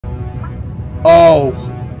Oh.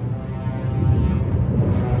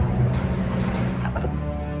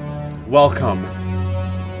 Welcome.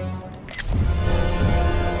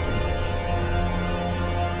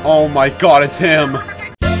 Oh my god, it's him.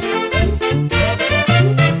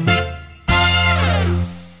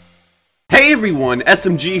 Hey everyone,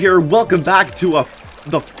 SMG here. Welcome back to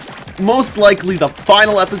most likely the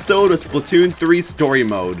final episode of Splatoon 3 Story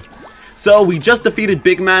Mode. So we just defeated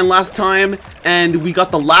Big Man last time, and we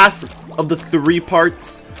got the last of the 3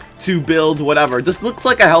 parts to build whatever. This looks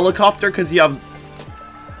like a helicopter because you have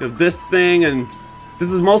this thing, and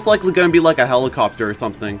this is most likely going to be like a helicopter or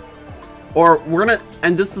something. Or we're gonna,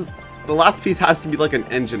 and this is, the last piece has to be like an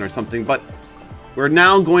engine or something, but we're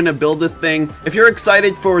now going to build this thing. If you're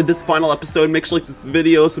excited for this final episode, make sure to like this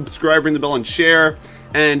video, subscribe, ring the bell, and share.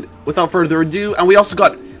 And without further ado, and we also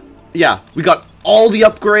got, we got all the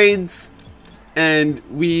upgrades, and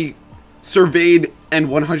we surveyed and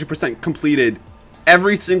 100% completed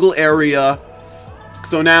every single area.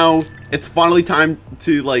 So now it's finally time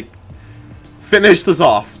to like finish this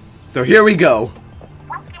off. So here we go.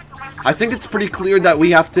 I think it's pretty clear that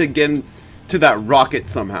we have to get into that rocket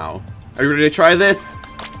somehow. Are you ready to try this?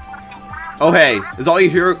 Oh hey, is all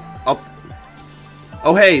your hero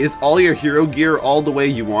Oh hey, is all your hero gear all the way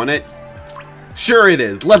you want it? Sure it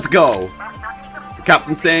is. Let's go. The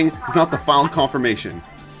captain's saying it's not the final confirmation.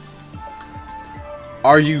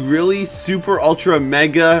 Are you really super ultra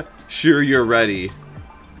mega sure you're ready?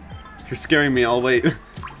 You're scaring me. I'll wait.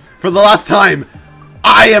 For the last time,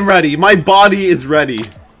 I am ready. My body is ready,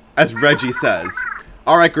 as Reggie says.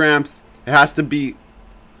 Alright, Gramps. It has to be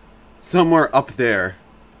somewhere up there.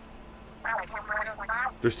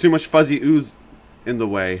 There's too much fuzzy ooze in the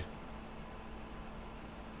way.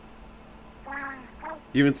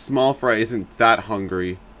 Even Small Fry isn't that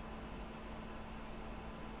hungry.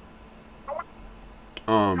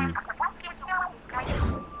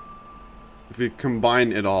 If we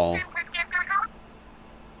combine it all.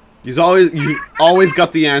 You always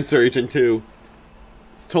got the answer, Agent 2.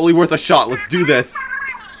 It's totally worth a shot. Let's do this.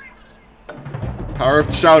 Power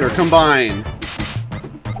of Chowder, combine.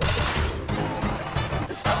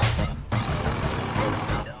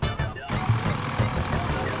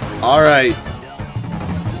 Alright.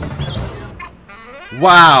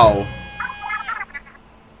 Wow.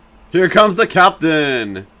 Here comes the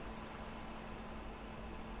captain.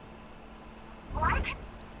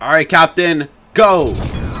 Alright, Captain, go.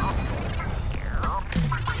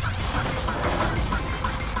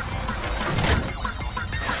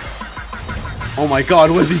 Oh my god,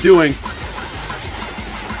 what is he doing?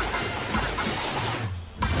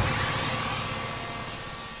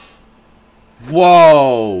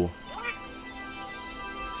 Whoa!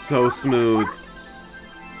 So smooth.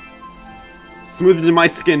 Smoother than my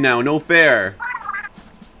skin now, no fair.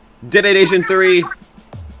 Did it, Agent 3!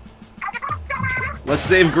 Let's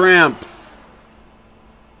save Gramps.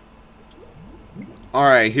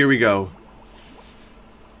 Alright, here we go.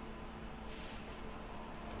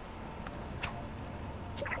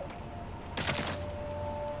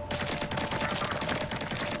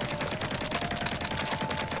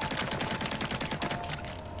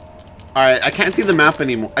 Alright, I can't see the map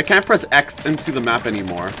anymore. I can't press X and see the map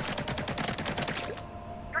anymore.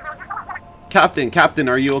 Captain,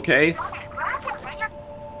 are you okay?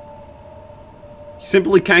 You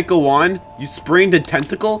simply can't go on? You sprained a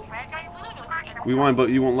tentacle? We won, but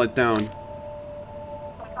you won't let down.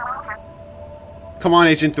 Come on,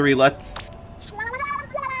 Agent 3, let's...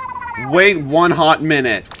 Wait 1 hot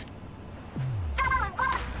minute.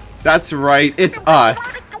 That's right, it's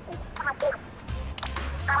us.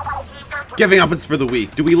 Giving up is for the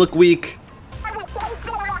weak. Do we look weak?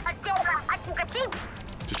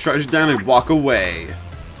 Just trudge down and walk away.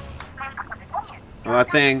 Oh, that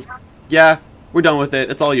thing. Yeah, we're done with it.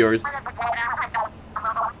 It's all yours.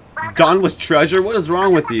 Done with treasure? What is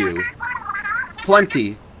wrong with you?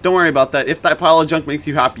 Plenty. Don't worry about that. If that pile of junk makes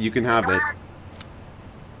you happy, you can have it.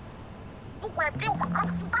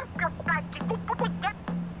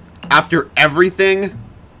 After everything?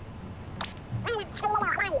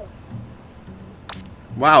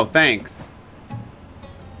 Wow, thanks.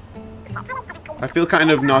 I feel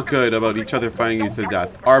kind of not good about each other fighting you to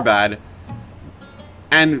death. Our bad.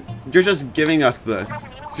 And you're just giving us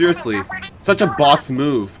this. Seriously. Such a boss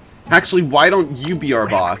move. Actually, why don't you be our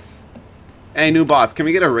boss? Hey, new boss, can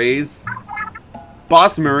we get a raise?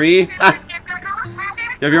 Boss Marie? You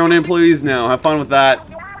have your own employees now. Have fun with that.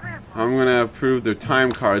 I'm gonna approve their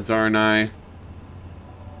time cards, aren't I?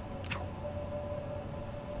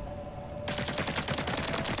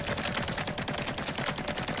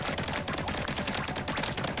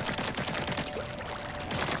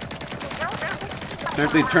 And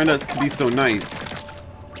if they turned out to be so nice.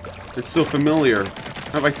 It's so familiar.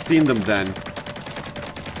 Have I seen them then?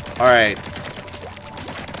 Alright.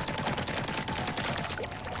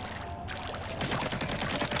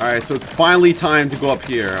 Alright, so it's finally time to go up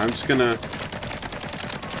here. I'm just gonna...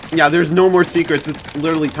 Yeah, there's no more secrets. It's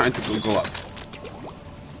literally time to go up.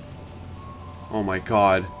 Oh my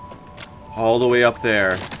god. All the way up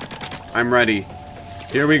there. I'm ready.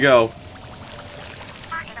 Here we go.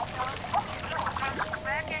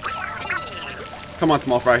 Come on,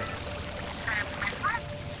 small fry.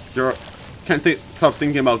 Can't stop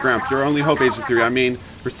thinking about Gramps. Your only hope, Agent 3. I mean,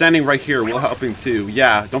 we're standing right here. We'll help him too.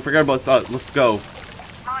 Yeah, don't forget about us. Let's go.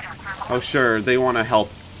 Oh, sure. They want to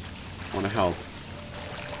help. Want to help.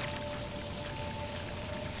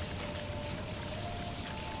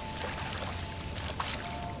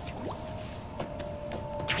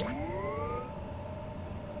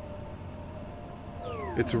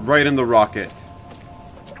 It's right in the rocket.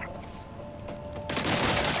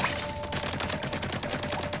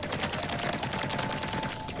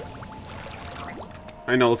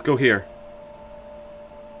 I know, let's go here.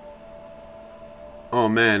 Oh,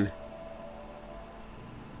 man.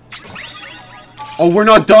 Oh, we're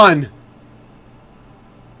not done!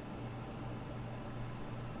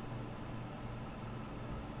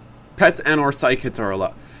 Pets and or psychics are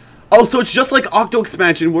allowed. Oh, so it's just like Octo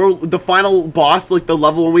Expansion, where the final boss, like the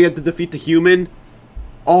level when we had to defeat the human.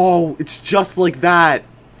 Oh, it's just like that.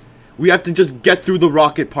 We have to just get through the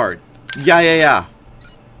rocket part. Yeah.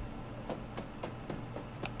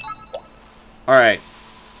 Alright.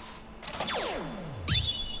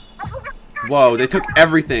 Whoa, they took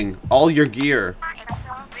everything. All your gear.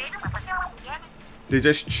 They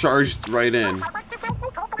just charged right in.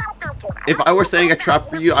 If I were setting a trap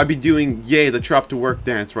for you, I'd be doing yay, the trap to work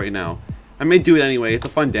dance right now. I may do it anyway. It's a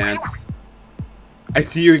fun dance. I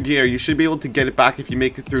see your gear. You should be able to get it back if you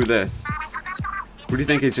make it through this. What do you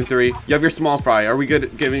think, Agent 3? You have your small fry. Are we good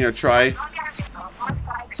at giving it a try?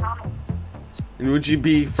 And would you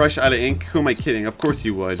be fresh out of ink? Who am I kidding? Of course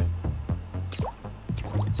you would.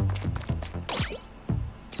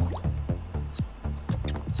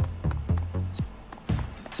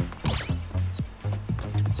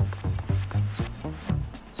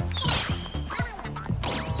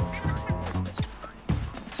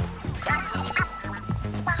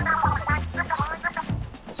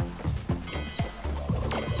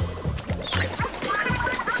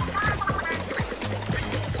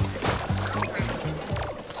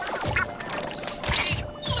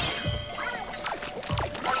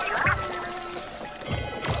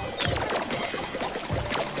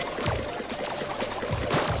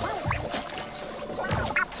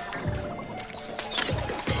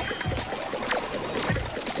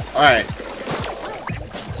 Alright.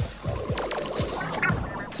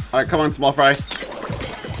 Alright, come on, small fry.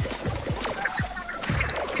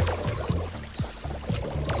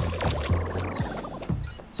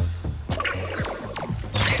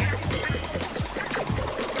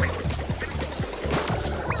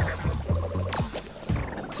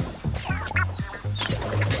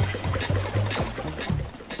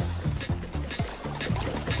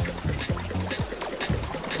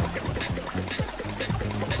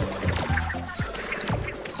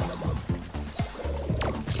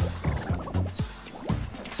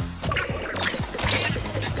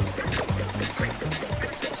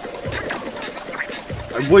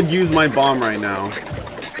 I would use my bomb right now.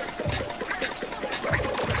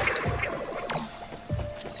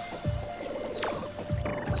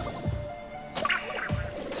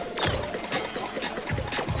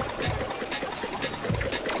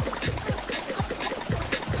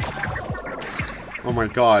 Oh my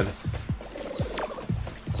god.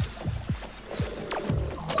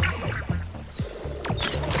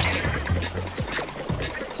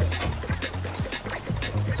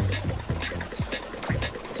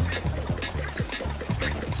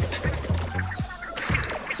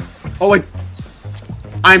 Oh,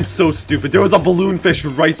 I'm so stupid. There was a balloon fish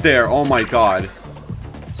right there. Oh my god.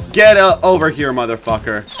 Get over here,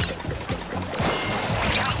 motherfucker.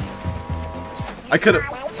 I could've...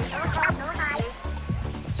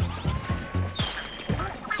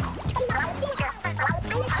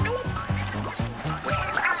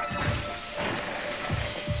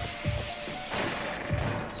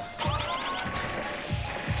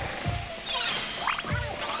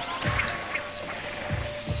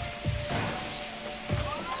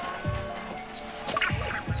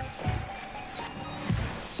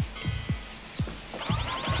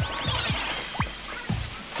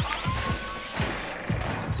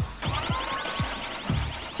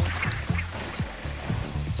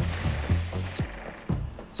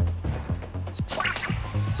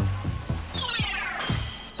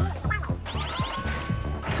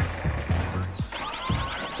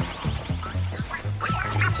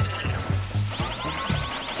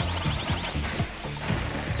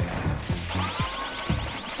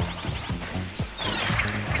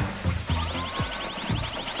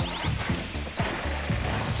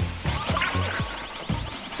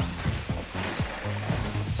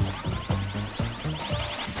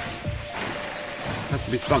 Has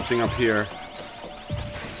to be something up here.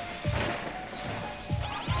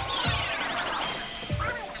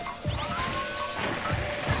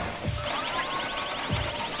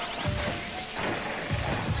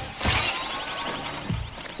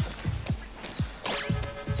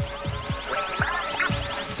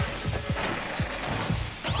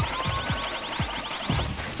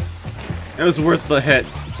 It was worth the hit.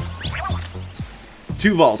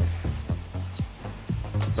 2 vaults.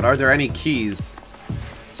 But are there any keys?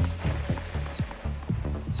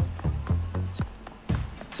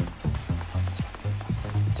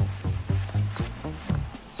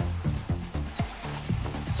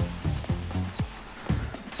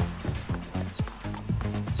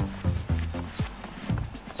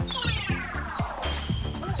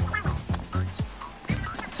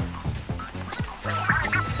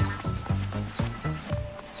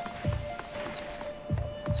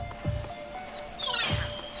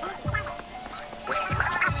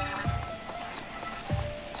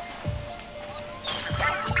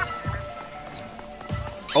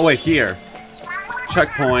 Oh wait, here.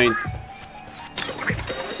 Checkpoint.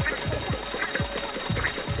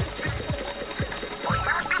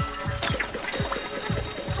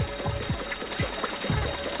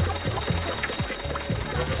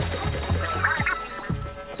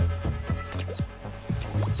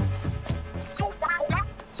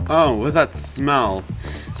 Oh, what's that smell?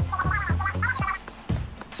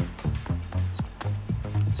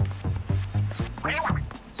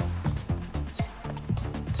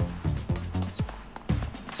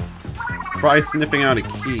 Fry sniffing out a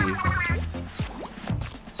key.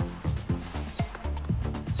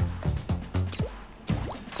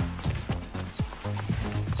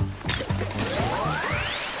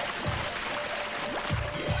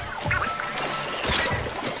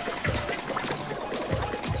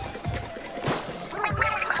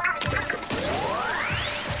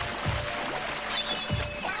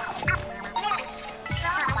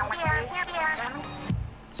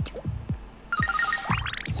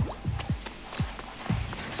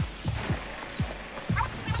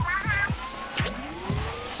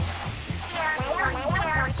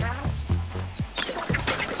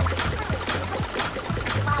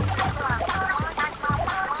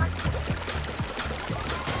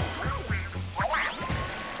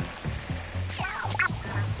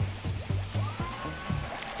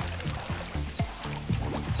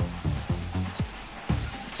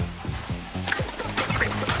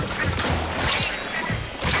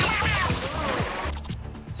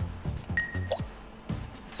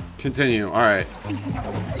 Continue, alright.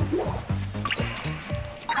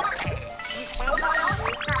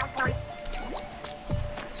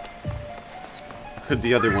 Could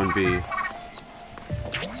the other one be? I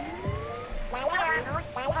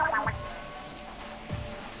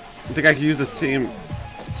think I could use the same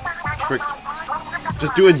trick.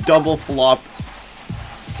 Just do a double flop.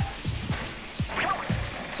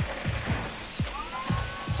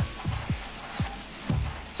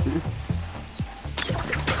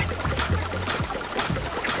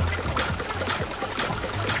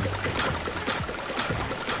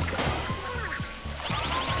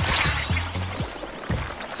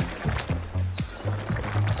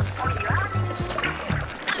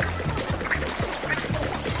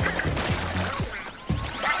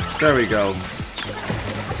 There we go.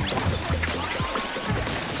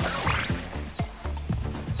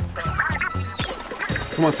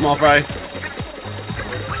 Come on, small fry.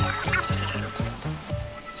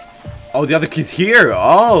 Oh, the other key's here.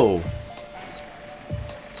 Oh.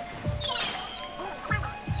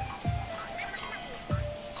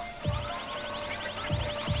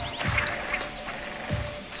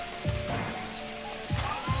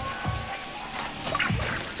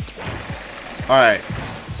 All right.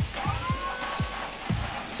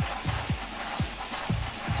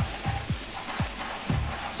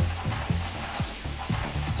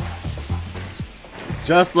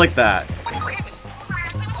 Just like that.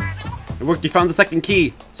 It worked, you found the second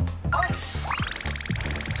key.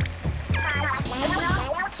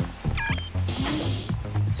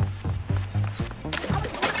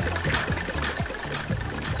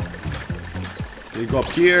 You go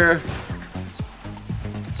up here.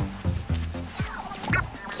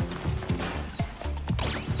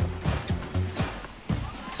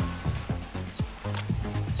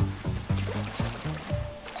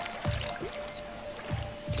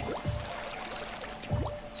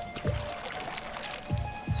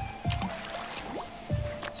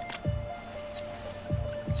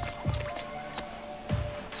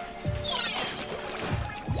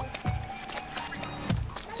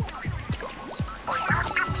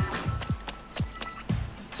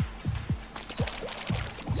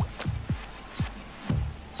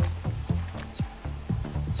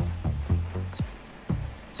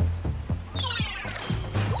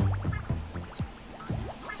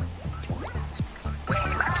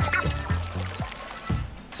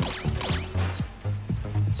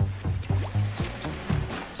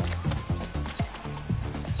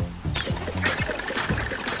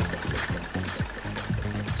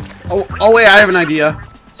 Oh wait, I have an idea.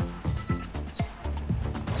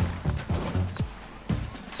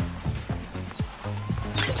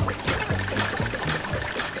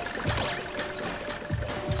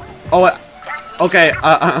 Oh, okay.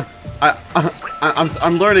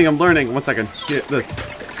 I'm learning. I'm learning. 1 second. Here, this.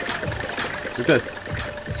 Get this.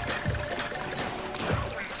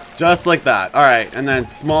 Just like that. All right, and then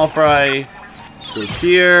small fry goes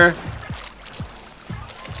here.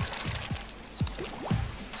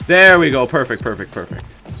 There we go. Perfect. Perfect.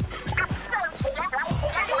 Perfect.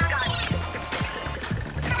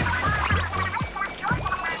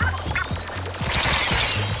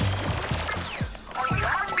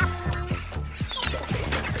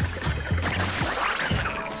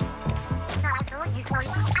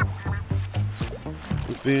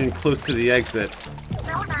 Just being close to the exit.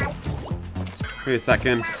 Wait a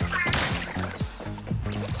second.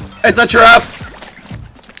 It's a trap!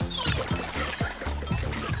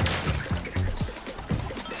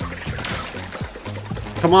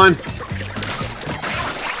 Come on.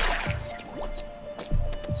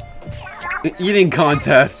 Eating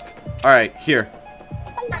contest. Alright, here.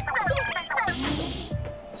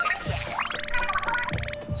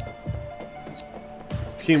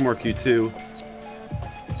 It's teamwork, you two.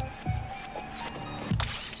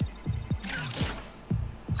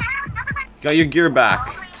 Got your gear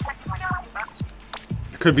back.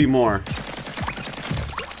 Could be more.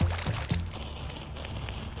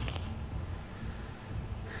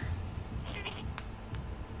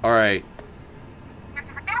 Alright.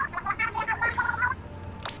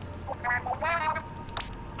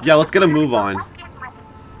 Yeah, let's get a move on.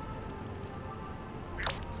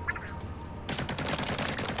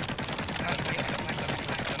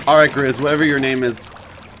 Alright, GRIZZ, whatever your name is.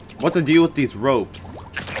 What's the deal with these ropes?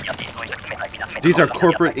 These are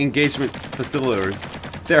corporate engagement facilitators.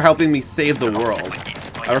 They're helping me save the world.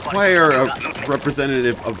 I require a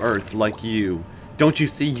representative of Earth like you. Don't you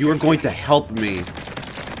see? You are going to help me.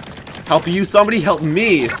 Help you? Somebody help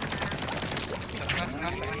me!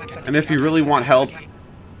 And if you really want help,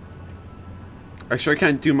 I sure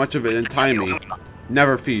can't do much of it in timing.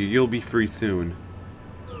 Never fear, you'll be free soon.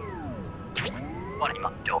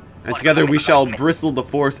 And together we shall bristle the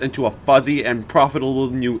force into a fuzzy and profitable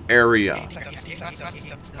new area.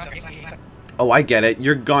 Oh, I get it.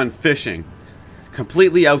 You're gone fishing.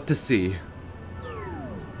 Completely out to sea.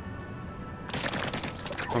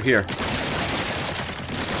 Oh, here.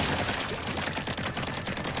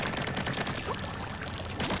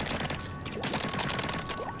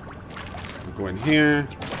 We'll go in here.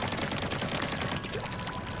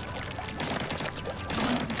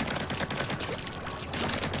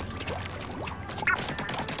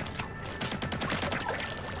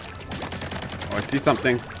 Oh, I see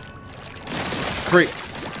something.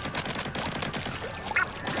 Crates.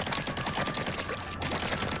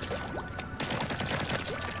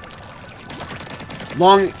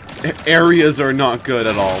 Long areas are not good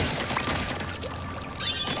at all.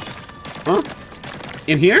 Huh?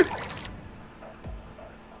 In here?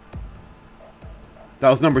 That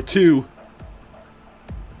was number 2.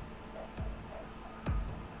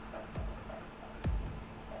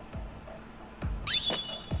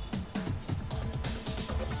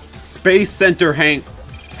 Space Center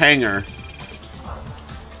hangar.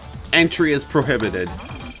 Entry is prohibited.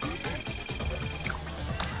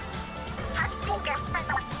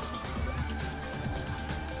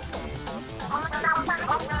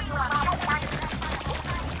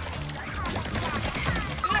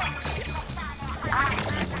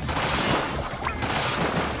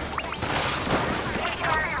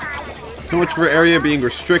 So much for area being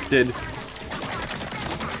restricted.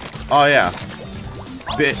 Oh yeah.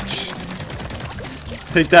 Bitch.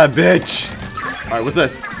 Take that, bitch! Alright, what's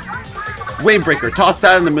this? Wave breaker. Toss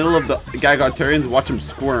that in the middle of the Gagotarians and watch them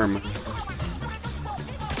squirm.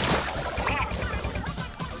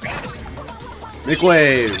 Make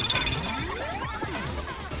waves.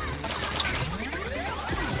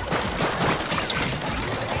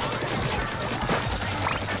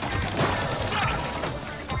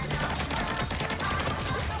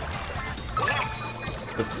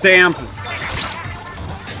 The stamp.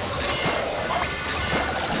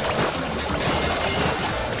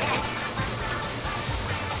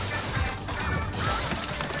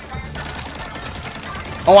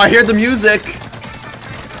 Oh, I hear the music.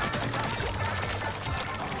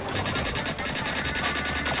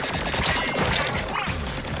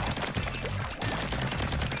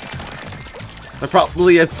 That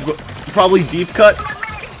probably deep cut.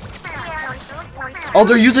 Oh,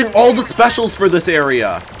 they're using all the specials for this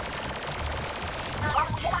area.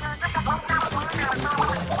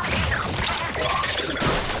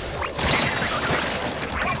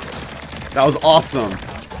 That was awesome.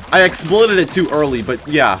 I exploded it too early, but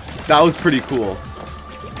yeah, that was pretty cool.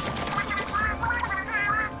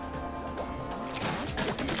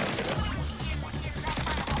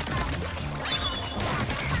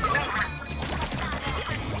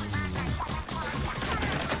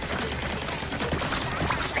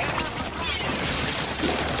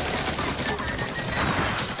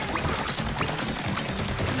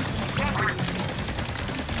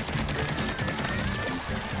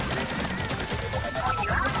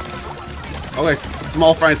 Okay,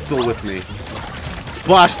 small fry's still with me.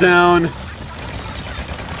 Splashdown!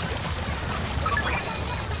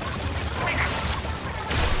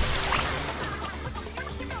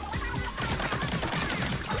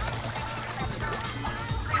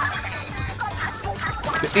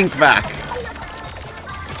 The ink vac.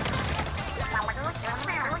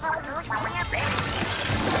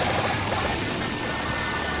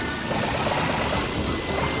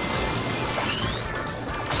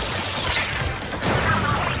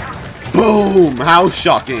 Boom! How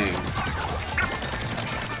shocking!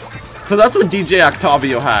 So that's what DJ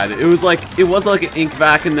Octavio had. It was like an ink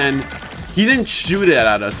vac, and then he didn't shoot it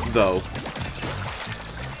at us though.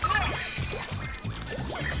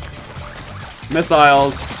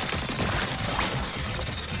 Missiles.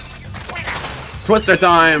 Twister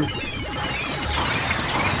time.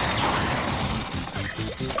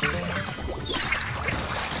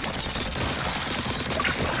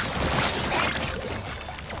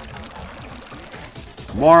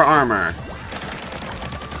 More armor.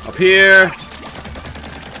 Up here.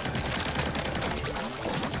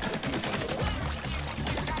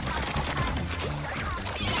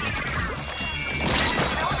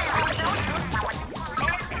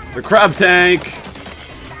 The crab tank.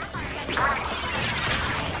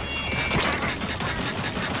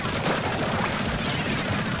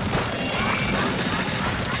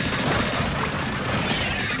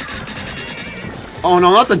 Oh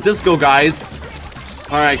no, that's a disco, guys.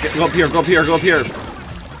 Alright, go up here, go up here, go up here.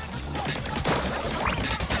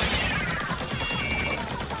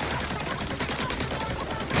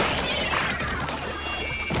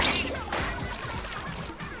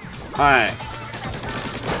 Alright.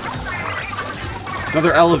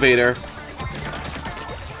 Another elevator.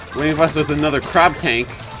 Waiting for us, there's another crab tank.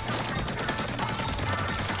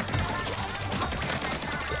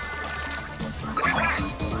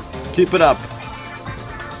 Keep it up.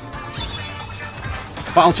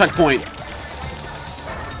 Final checkpoint.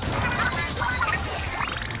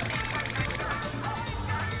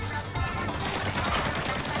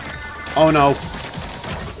 Oh no.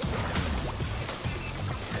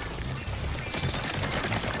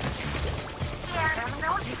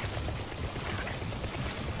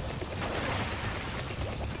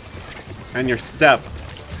 And your step.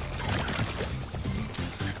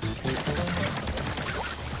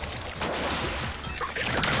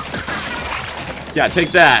 Yeah, take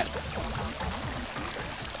that.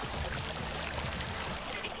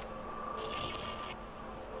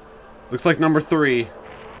 Looks like number 3.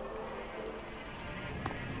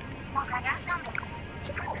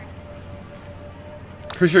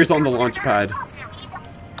 Pretty sure he's on the launch pad.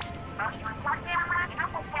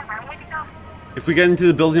 If we get into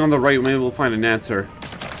the building on the right, maybe we'll find an answer.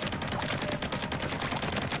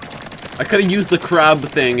 I could have used the crab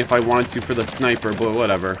thing if I wanted to for the sniper, but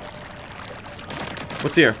whatever.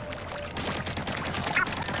 What's here?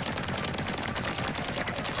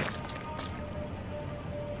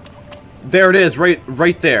 There it is,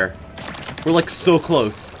 right there. We're like so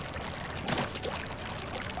close.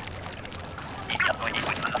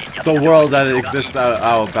 The world that exists out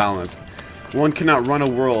of balance. One cannot run a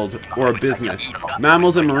world or a business.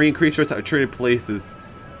 Mammals and marine creatures are treated places,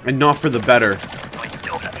 and not for the better.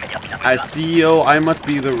 As CEO, I must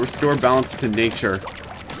be the restore balance to nature.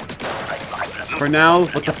 For now,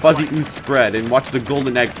 let the fuzzy ooze spread and watch the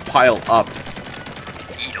golden eggs pile up.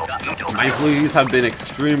 My employees have been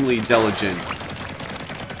extremely diligent.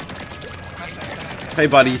 Hey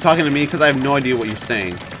buddy, you talking to me? Because I have no idea what you're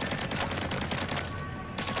saying.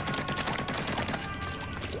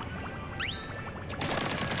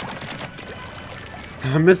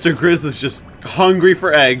 Mr. GRIZZ is just hungry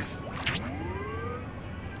for eggs.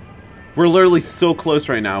 We're literally so close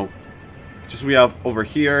right now. It's just we have over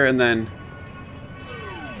here and then...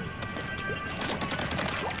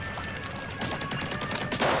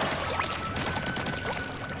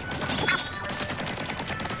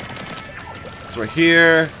 It's right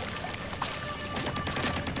here.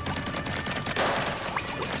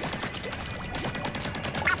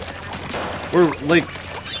 We're like...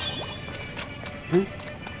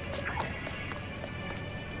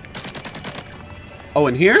 Oh,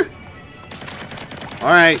 in here?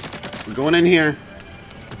 Alright, we're going in here.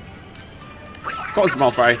 Close, small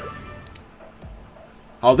fry.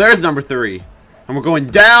 Oh, there's number 3. And we're going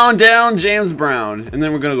down, down, James Brown. And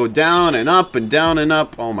then we're going to go down and up and down and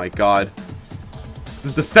up. Oh my god. This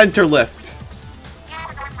is the center lift.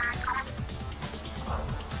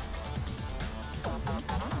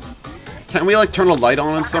 Can't we, like, turn a light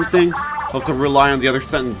on or something? We'll have to rely on the other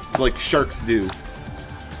sentence like sharks do.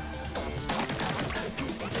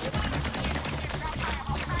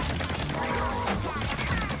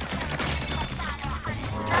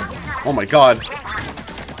 Oh my god.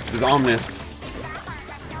 This is ominous.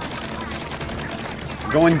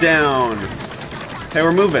 Going down. Okay,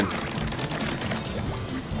 we're moving.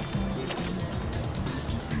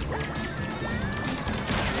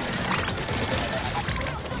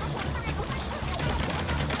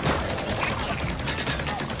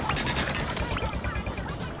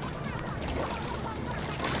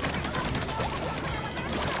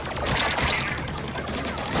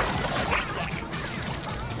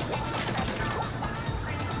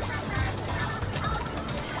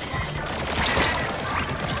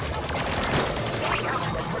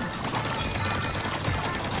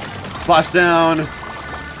 Splash down.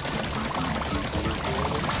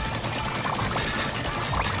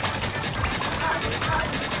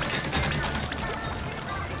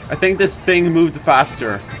 I think this thing moved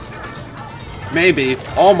faster. Maybe.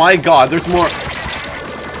 Oh my god, there's more.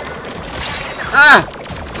 Ah!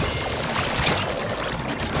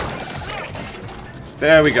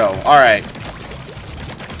 There we go. Alright.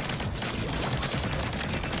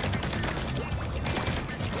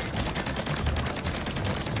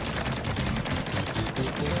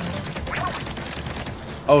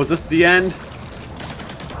 Oh, is this the end?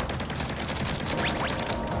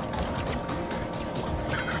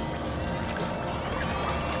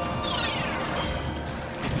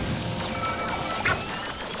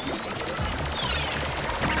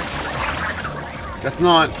 Guess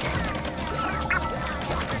not.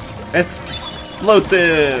 It's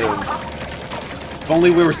explosive! If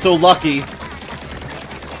only we were so lucky.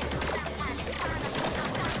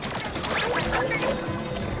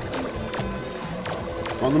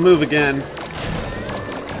 On the move again.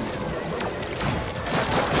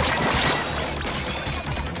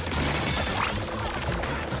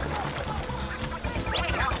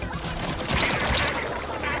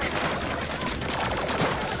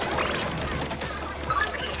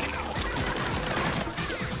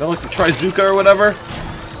 Is that like the Trizuka or whatever?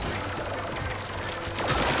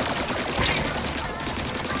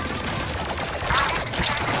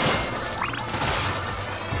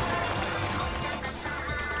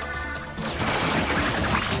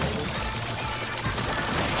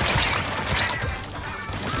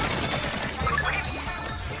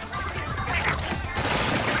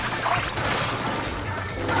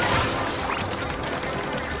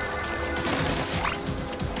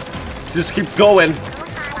 It just keeps going.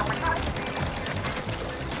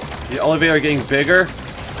 The elevator getting bigger.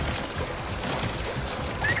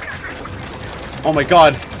 Oh my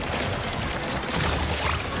god.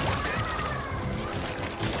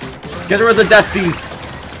 Get rid of the Desties.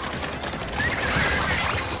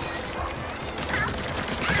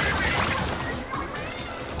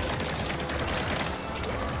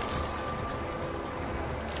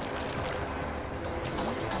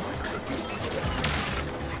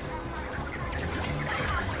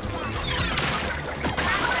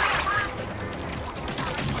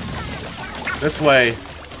 This way.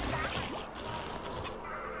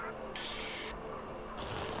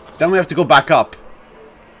 Then we have to go back up.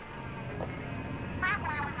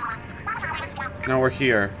 Now we're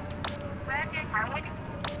here.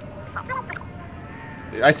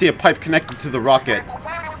 I see a pipe connected to the rocket.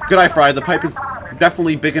 Good eye, Fry. The pipe is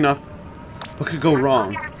definitely big enough. What could go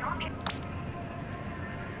wrong?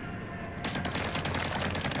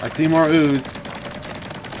 I see more ooze.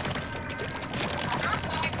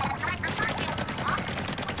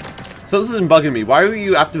 So this isn't bugging me. Why are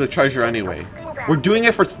you after the treasure anyway? We're doing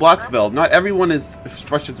it for Splatsville. Not everyone is as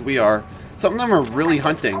fresh as we are. Some of them are really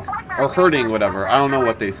hunting. Or hurting, whatever. I don't know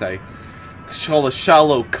what they say. It's called a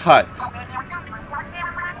shallow cut.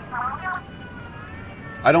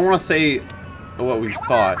 I don't want to say what we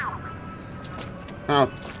thought.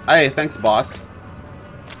 Oh, hey, thanks, boss.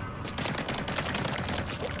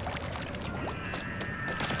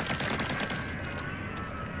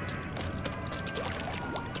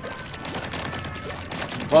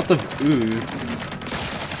 Lots of ooze.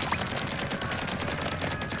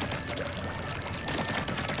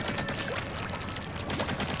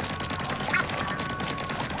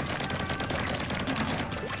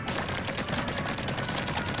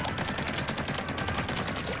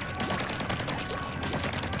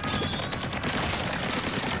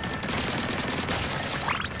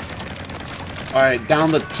 Alright,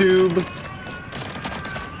 down the tube.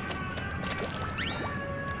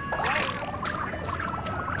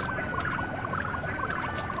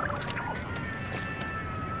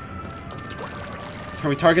 Can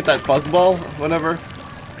we target that fuzzball? Whatever.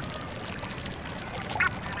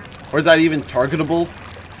 Or is that even targetable?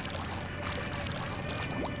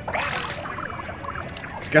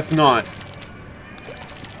 Guess not.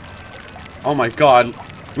 Oh my god.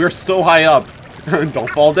 We're so high up. Don't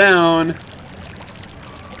fall down.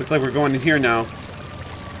 Looks like we're going in here now.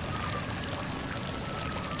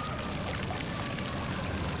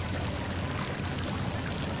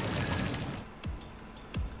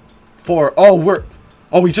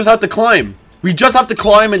 Oh, we just have to climb. We just have to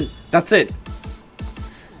climb and that's it.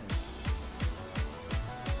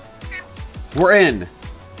 We're in.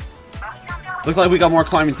 Looks like we got more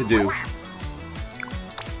climbing to do.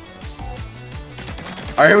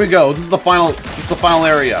 Alright, here we go. This is the final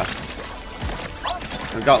area.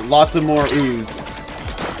 We've got lots of more ooze.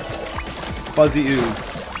 Fuzzy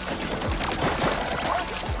ooze.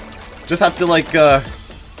 Just have to like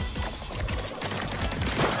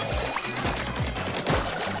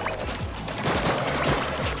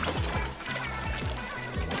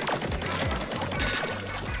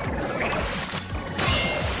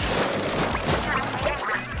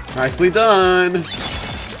nicely done.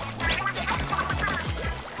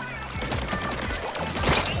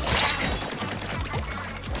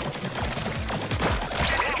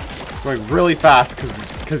 Going really fast,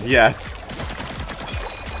 cause yes.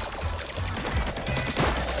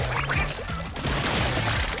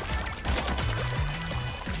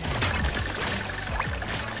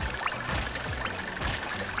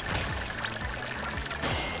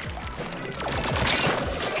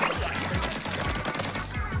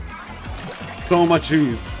 So much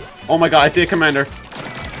ooze. Oh my god, I see a commander.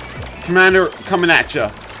 Commander coming at ya.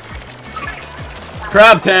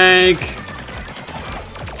 Crab tank.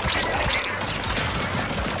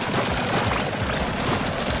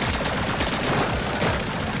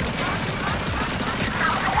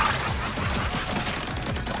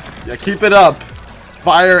 Yeah, keep it up.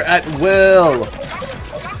 Fire at will.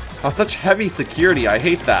 Oh, such heavy security. I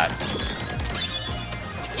hate that.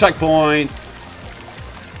 Checkpoint.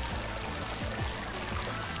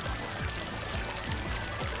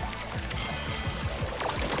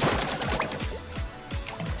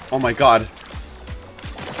 Oh my god.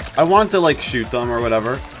 I want to like shoot them or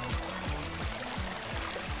whatever.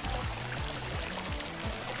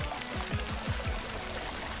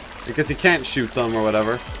 Because you can't shoot them or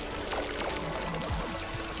whatever.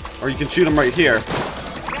 Or you can shoot them right here.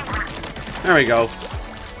 There we go.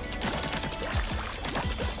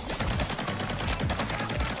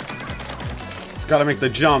 Just gotta make the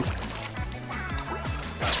jump.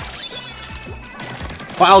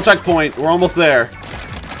 Final checkpoint. We're almost there.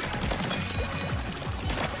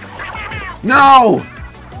 No!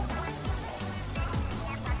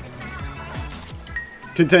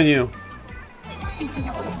 Continue.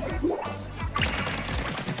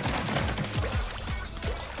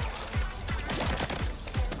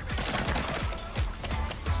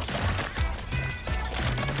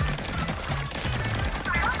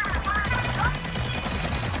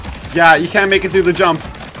 Yeah, you can't make it through the jump,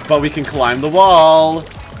 but we can climb the wall.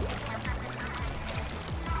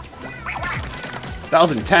 That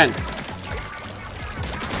was intense.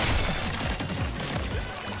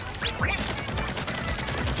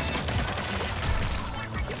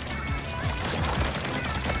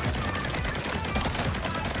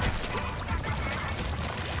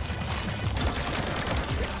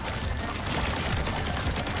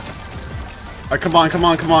 Alright, come on, come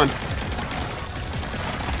on, come on.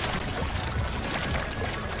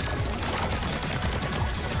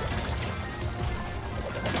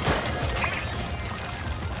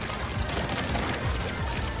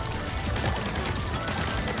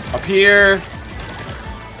 Up here.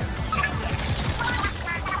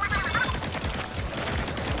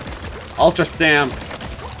 Ultra stamp.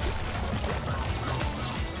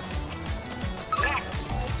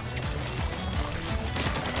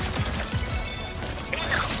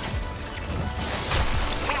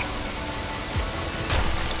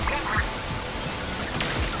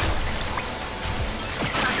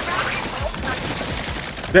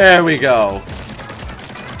 There we go.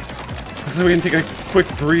 So we can take a quick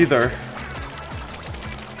breather.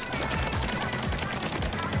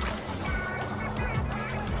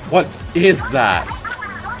 What is that?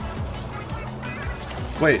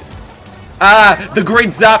 Wait. Ah! The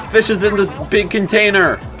great zap fish is in this big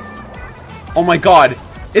container! Oh my god.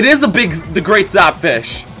 It is the great zap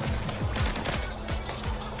fish!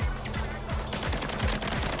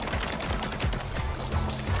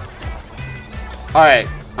 Alright,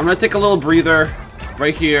 I'm gonna take a little breather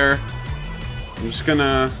right here. I'm just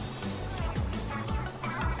gonna...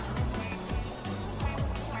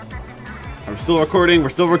 We're still recording, we're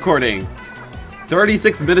still recording.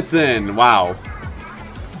 36 minutes in, wow.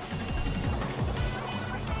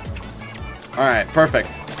 Alright, perfect.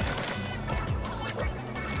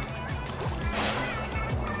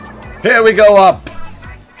 Here we go up!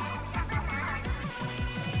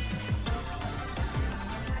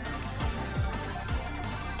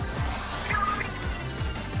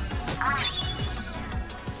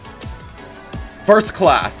 First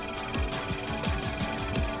class.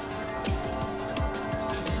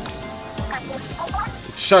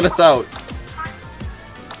 Shut us out.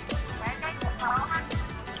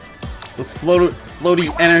 Those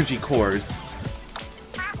floaty energy cores.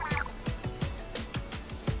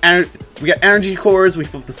 We got energy cores, we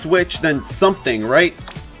flip the switch, then something, right?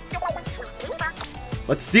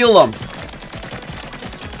 Let's steal them.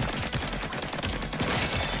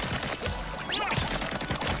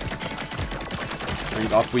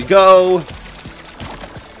 And off we go.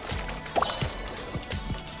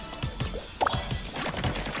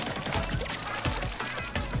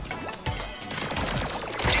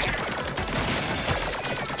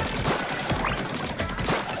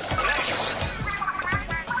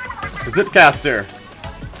 Zipcaster.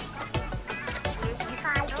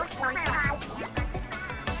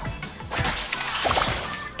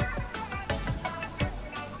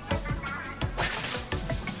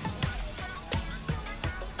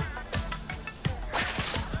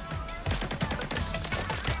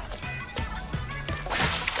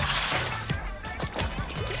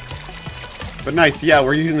 But nice, yeah,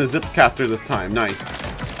 we're using the Zipcaster this time. Nice.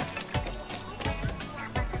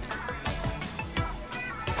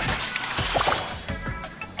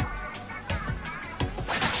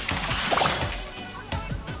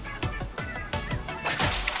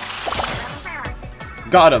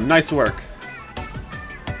 Got him. Nice work.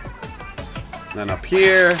 Then up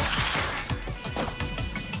here.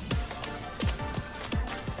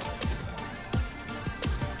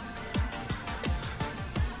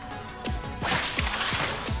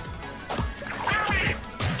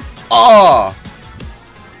 Oh!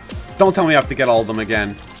 Don't tell me I have to get all of them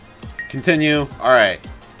again. Continue. Alright.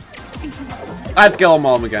 I have to get all of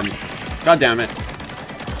them again. God damn it.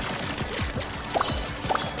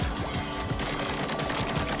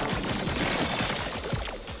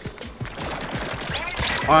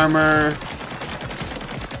 Armor.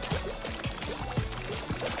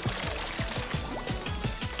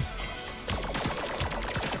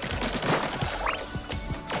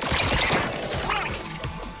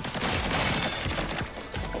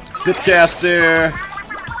 Zipcaster.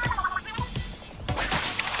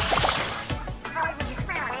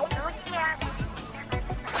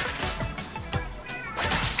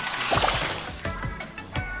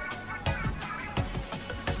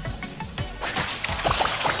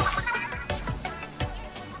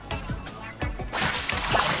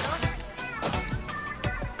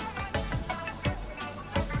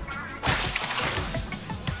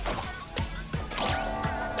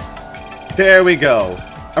 There we go.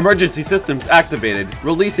 Emergency systems activated,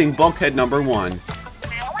 releasing bulkhead number 1.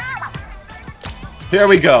 Here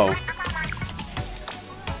we go.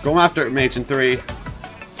 Go after it, Mage in 3.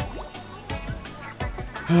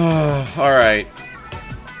 Alright.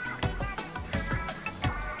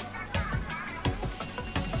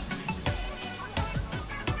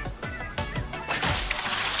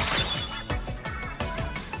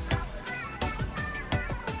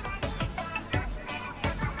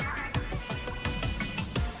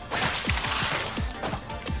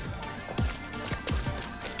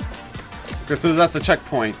 So that's a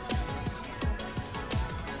checkpoint.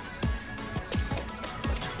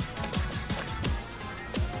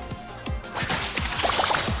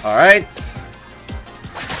 Alright.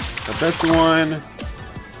 Got this one.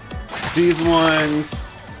 These ones.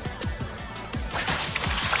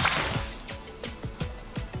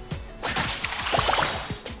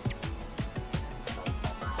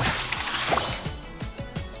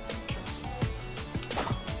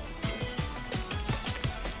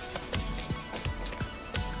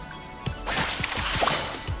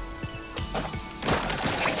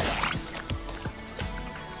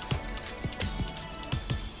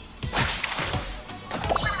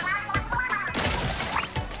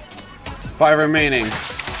 There's 5 remaining.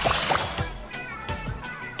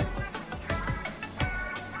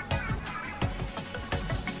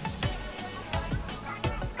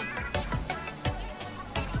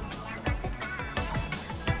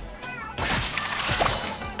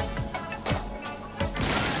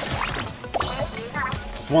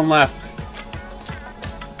 One left.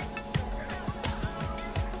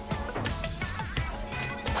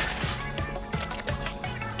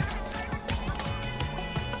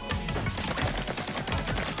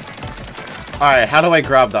 Alright, how do I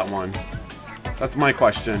grab that one? That's my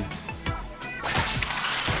question.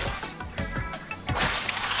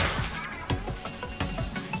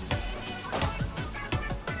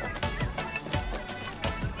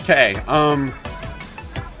 Okay,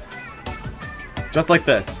 just like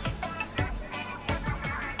this.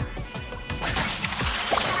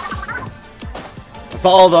 That's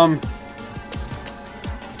all of them.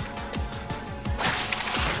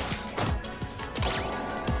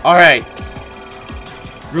 Alright.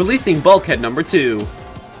 Releasing bulkhead number 2.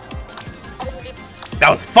 That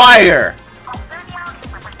was fire!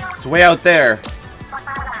 It's way out there.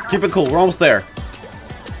 Keep it cool, we're almost there.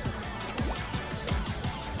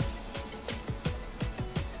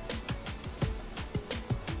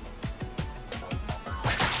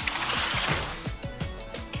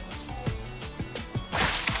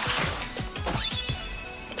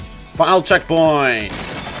 Final checkpoint.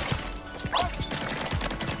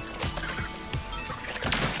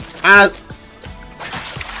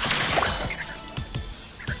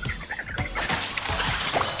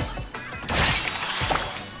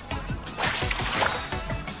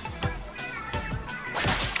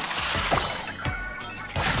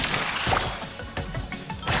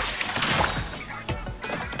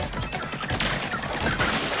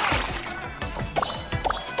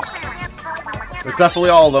 It's definitely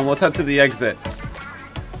all of them. Let's head to the exit.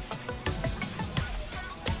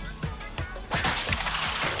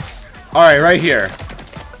 Alright, right here.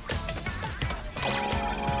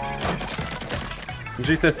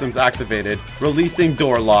 G systems activated. Releasing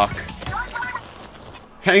door lock.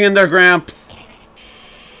 Hang in there, Gramps.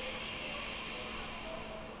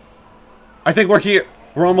 I think we're here.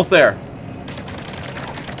 We're almost there.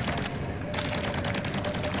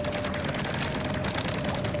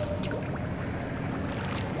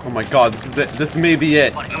 Oh my god, this is it. This may be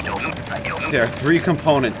it. There are 3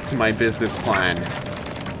 components to my business plan.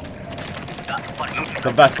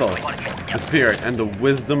 The vessel, the spirit, and the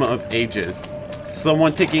wisdom of ages.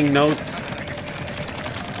 Someone taking notes?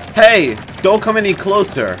 Hey! Don't come any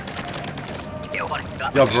closer!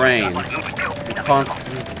 Your brain,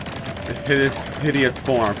 hideous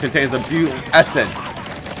form, contains a beautiful essence.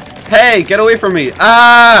 Hey! Get away from me!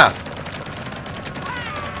 Ah!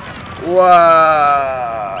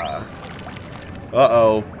 Wow.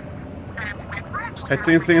 Uh-oh. It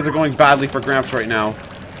seems things are going badly for Gramps right now.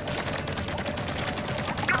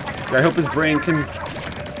 I hope his brain can...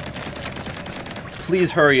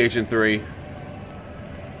 Please hurry, Agent 3.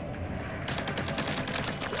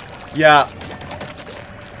 Yeah.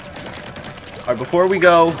 Alright, before we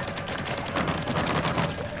go...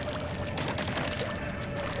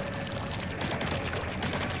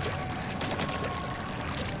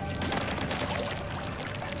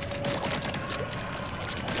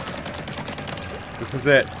 This is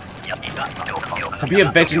it. To be a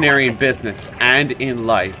veterinary in business and in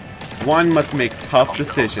life, one must make tough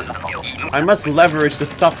decisions. I must leverage the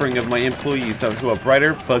suffering of my employees to a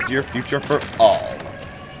brighter, fuzzier future for all.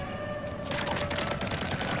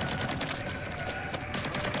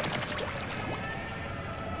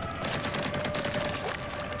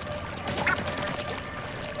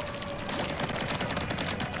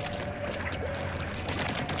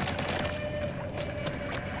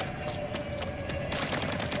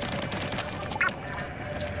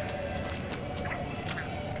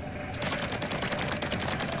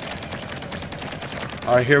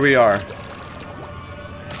 Alright, here we are.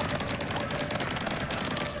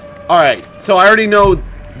 Alright, so I already know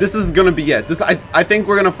this is gonna be it. I think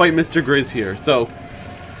we're gonna fight Mr. GRIZZ here, so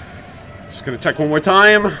just gonna check one more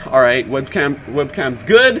time. Alright, webcam's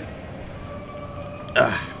good.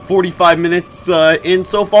 45 minutes in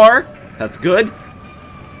so far. That's good.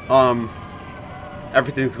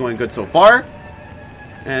 Everything's going good so far.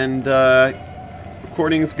 And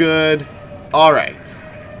recording's good. Alright.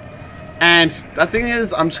 And the thing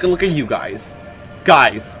is, I'm just gonna look at you guys.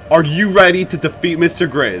 Guys, are you ready to defeat Mr.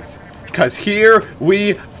 GRIZZ? Because here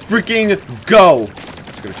we freaking go.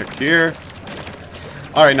 Just gonna check here.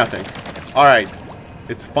 Alright, nothing. Alright.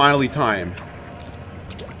 It's finally time.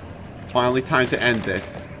 It's finally time to end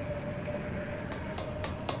this.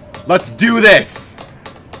 Let's do this!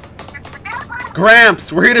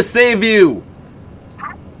 Gramps, we're here to save you!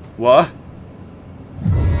 What?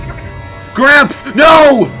 Gramps,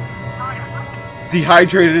 no!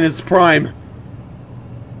 Dehydrated in its prime.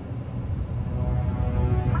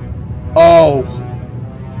 Oh.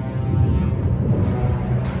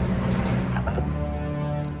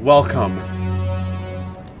 Welcome.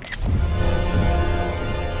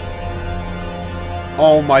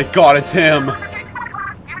 Oh my god, it's him.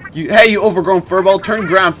 Hey, you overgrown furball, turn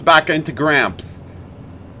Gramps back into Gramps.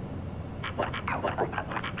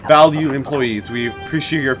 Value employees. We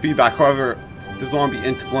appreciate your feedback. However, it doesn't want to be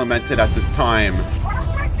implemented at this time.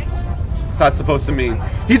 What's that supposed to mean?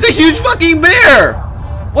 He's a huge fucking bear!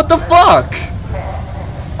 What the fuck?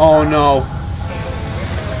 Oh no.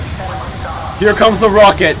 Here comes the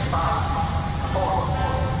rocket.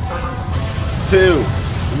 2,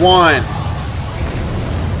 1.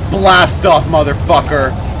 Blast off,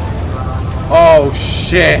 motherfucker. Oh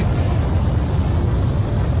shit.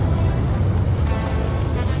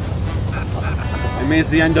 It means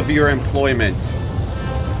the end of your employment.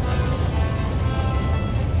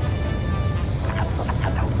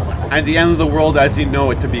 And the end of the world as you know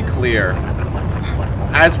it, to be clear.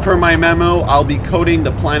 As per my memo, I'll be coating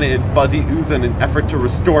the planet in fuzzy ooze in an effort to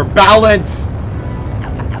restore balance!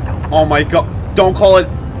 Oh my god. Don't call it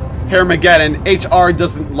Hairmageddon. HR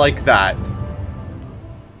doesn't like that.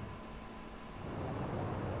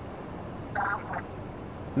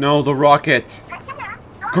 No, the rocket.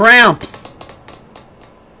 Gramps!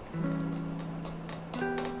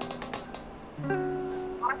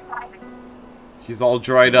 He's all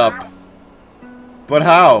dried up. But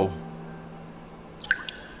how?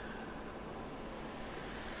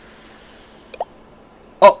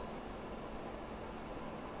 Oh!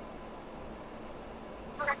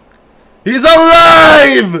 He's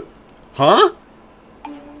alive! Huh?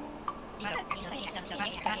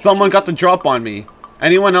 Someone got the drop on me.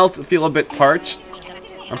 Anyone else feel a bit parched?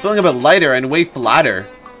 I'm feeling a bit lighter and way flatter.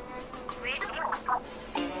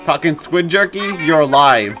 Talking squid jerky? You're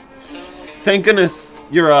alive. Thank goodness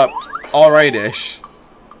you're alright-ish.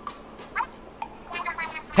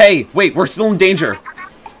 Hey, wait, we're still in danger.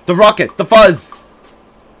 The rocket, the fuzz.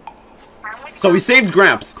 So we saved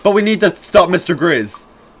Gramps, but we need to stop Mr. GRIZZ.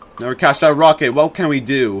 Never catch that rocket. What can we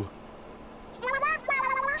do?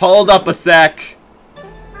 Hold up a sec.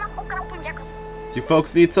 You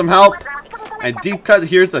folks need some help? And Deep Cut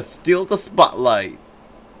here's to steal the spotlight.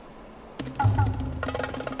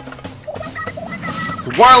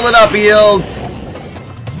 Swirl it up, eels!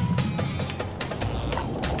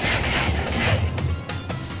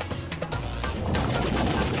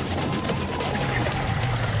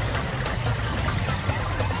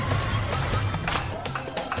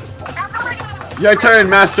 Your turn,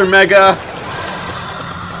 Master Mega!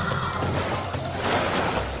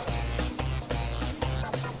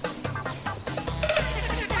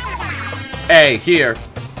 Hey, here.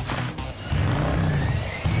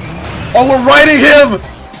 Oh, we're riding him!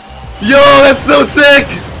 Yo, that's so sick!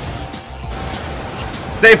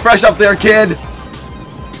 Stay fresh up there, kid!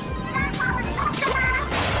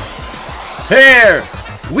 Here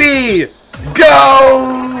we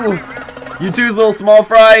go! You two's little small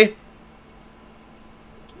fry?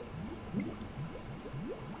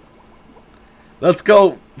 Let's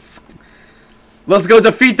go. Let's go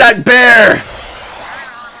defeat that bear!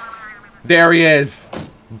 There he is.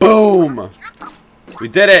 Boom! We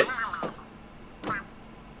did it!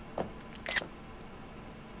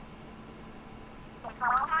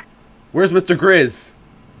 Where's Mr. GRIZZ?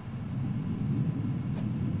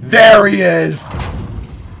 There he is!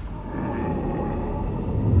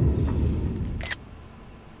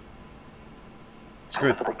 Screw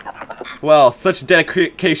it. Well, such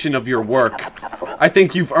dedication of your work. I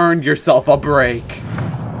think you've earned yourself a break.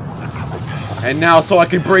 And now so I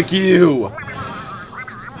can break you!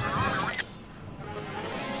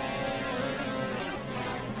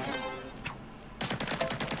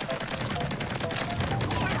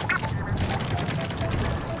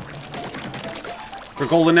 For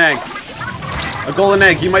golden eggs. A golden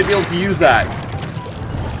egg, you might be able to use that.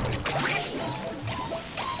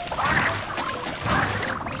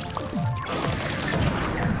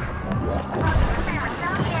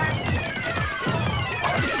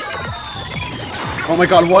 Oh my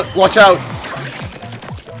god, what? Watch out!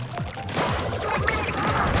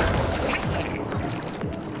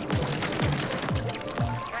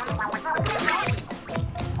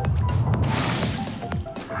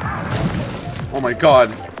 Oh my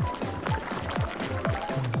god.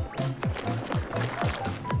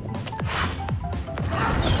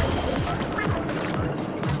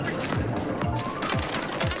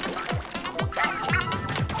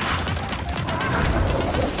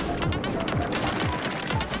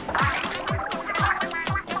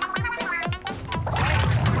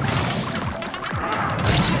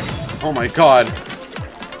 Oh my god.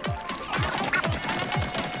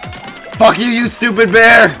 Fuck you, you stupid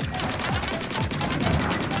bear!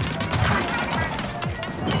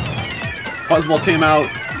 Fuzzball came out.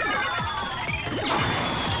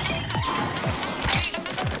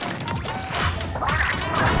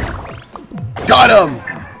 Got him!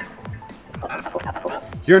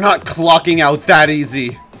 You're not clocking out that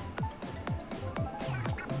easy.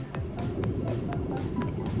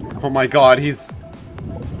 Oh my god, he's...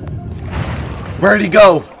 Where'd he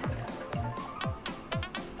go?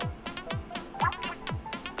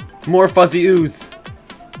 More fuzzy ooze.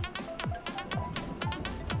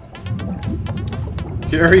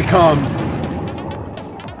 Here he comes.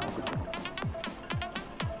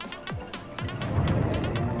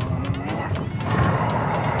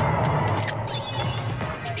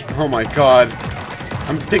 Oh my god.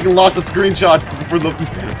 I'm taking lots of screenshots for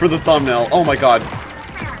the thumbnail. Oh my god.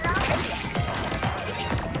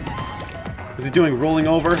 Is he doing rolling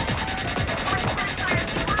over?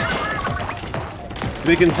 He's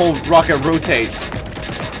making the whole rocket rotate.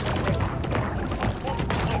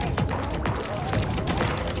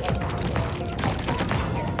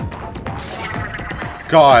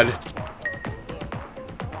 God.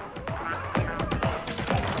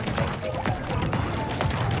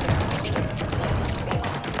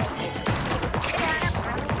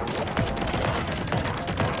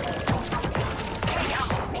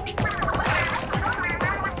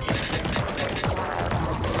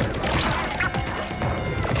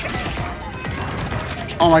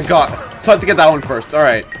 Oh my god. So I have to get that one first.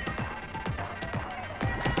 Alright.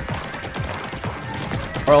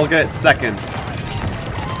 Or I'll get it second.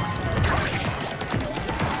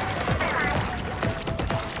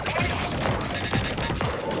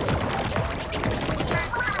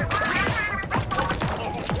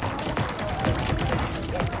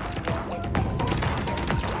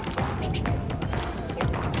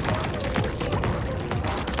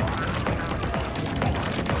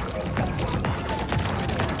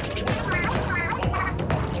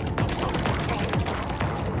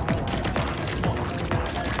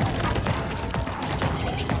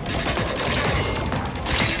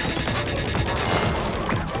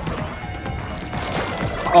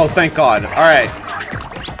 Oh, thank God. Alright.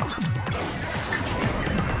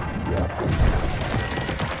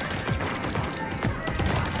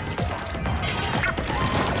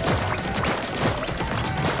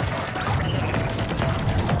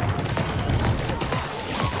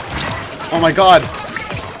 Oh my God.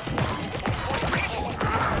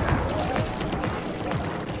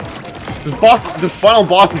 This final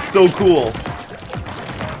boss is so cool.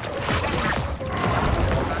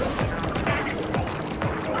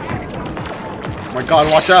 Oh my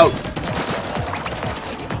god, watch out!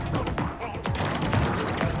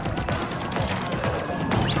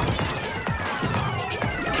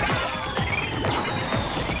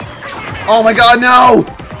 Oh my god, no!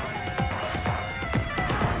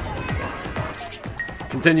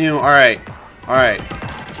 Continue, alright. Alright.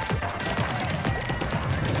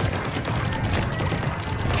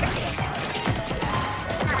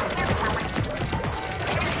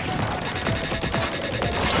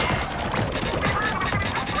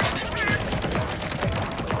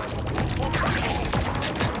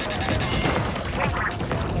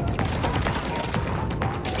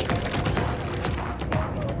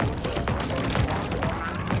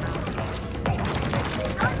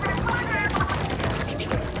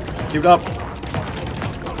 Keep it up.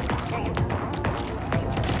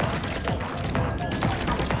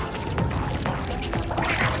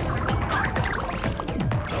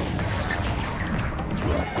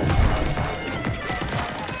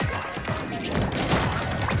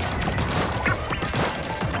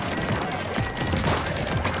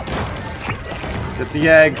 Get the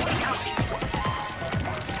eggs.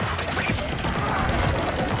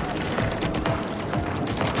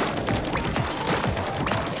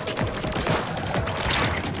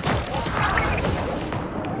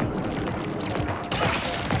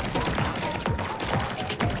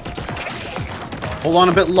 Hold on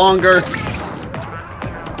a bit longer.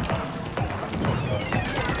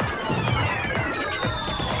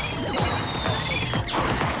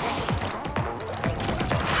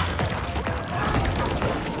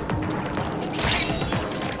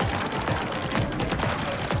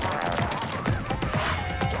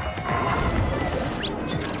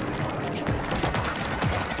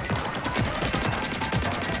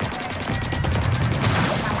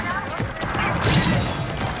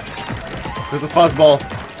 There's a fuzzball.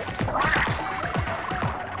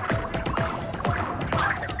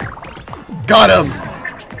 Got him!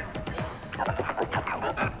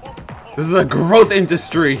 This is a growth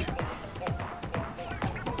industry.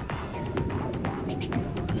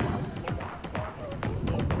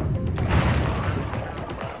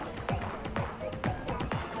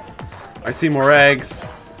 I see more eggs.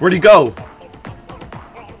 Where'd he go?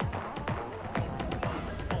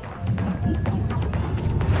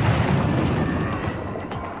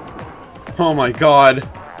 Oh my god.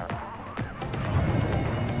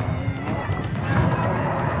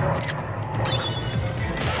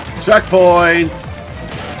 Checkpoint!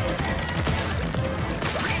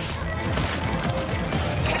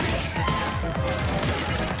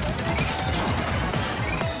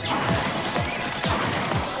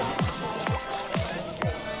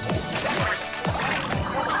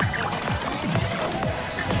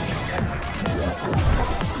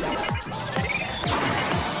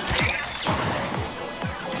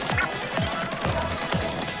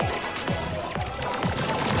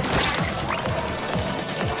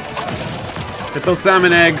 Get those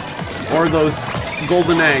salmon eggs, or those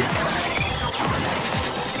golden eggs.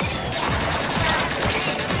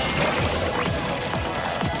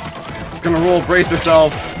 Just gonna roll, brace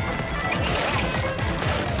yourself.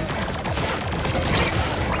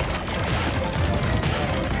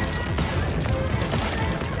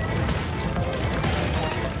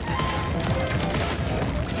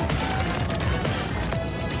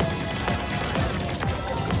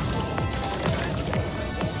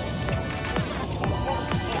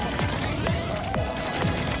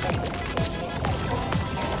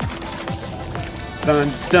 Dun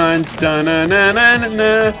dun dun na na na na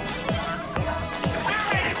na.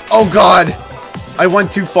 Oh god! I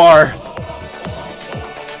went too far.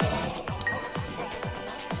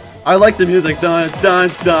 I like the music. Dun dun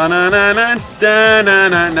dun na na na na na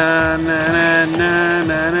na na na na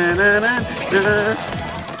na na na.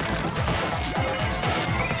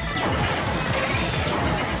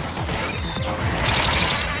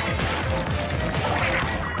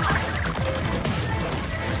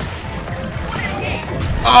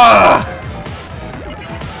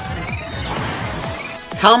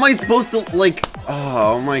 How am I supposed to, like...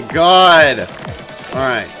 Oh my god.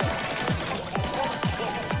 Alright.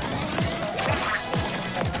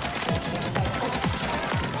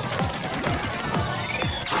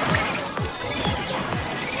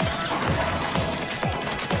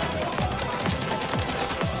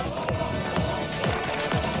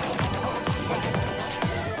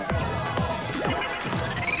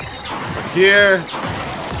 Here.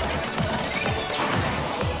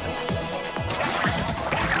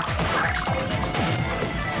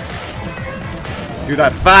 Do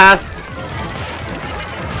that fast.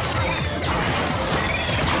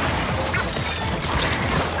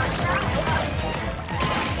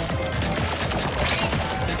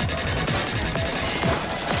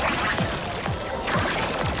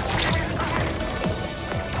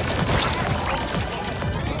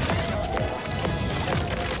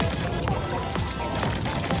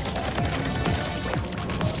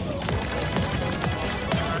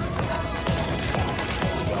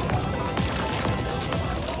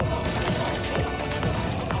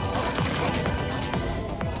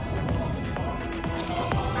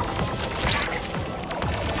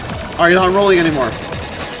 Are you not rolling anymore?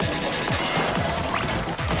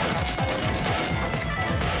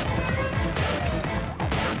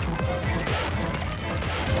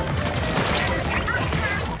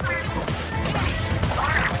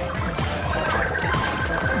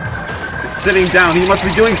 He's sitting down. He must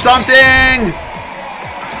be doing something!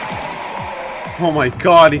 Oh my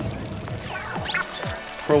god.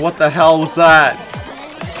 Bro, what the hell was that?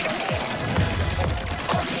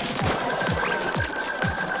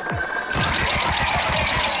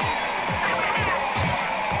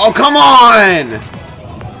 Oh, come on!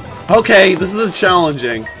 Okay, this is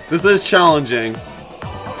challenging. This is challenging.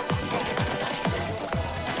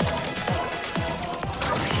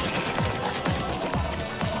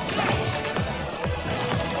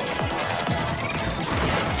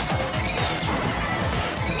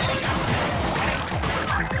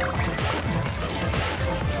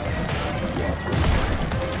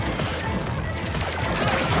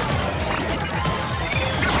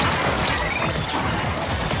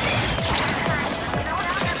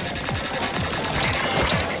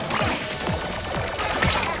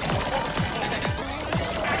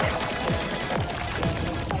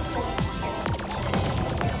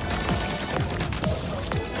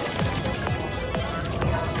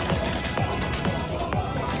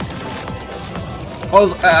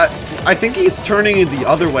 Oh, I think he's turning the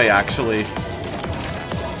other way, actually.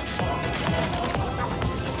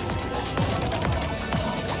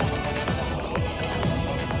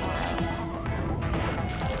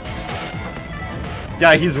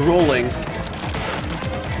 Yeah, he's rolling.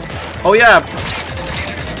 Oh, yeah.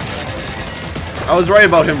 I was right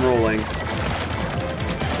about him rolling.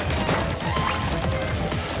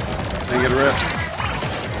 Dang it, rip.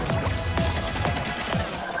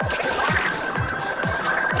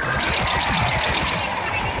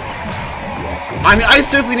 I mean, I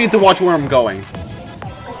seriously need to watch where I'm going.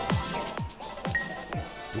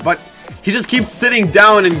 But he just keeps sitting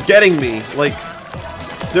down and getting me. Like,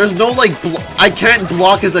 There's no, like, I can't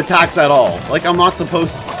block his attacks at all. Like, I'm not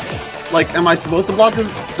supposed to... Like, am I supposed to block his...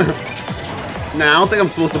 Nah, I don't think I'm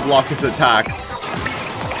supposed to block his attacks.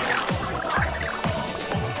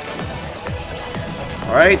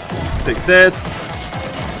 Alright, take this.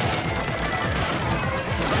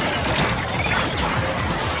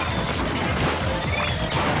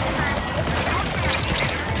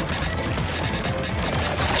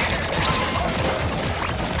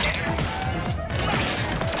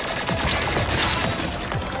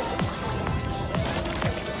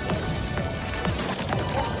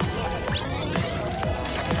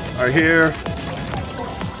 Right here.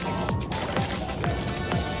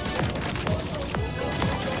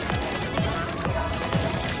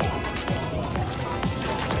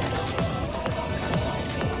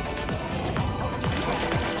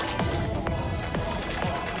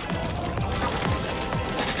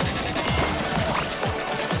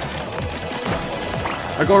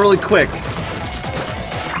 I go really quick.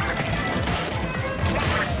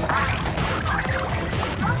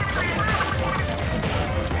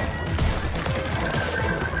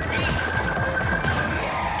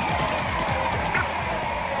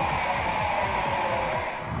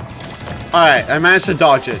 Alright, I managed to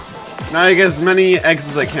dodge it. Now I get as many eggs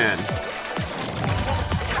as I can.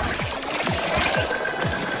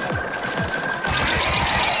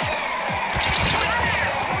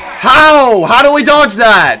 How? How do we dodge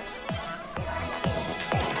that?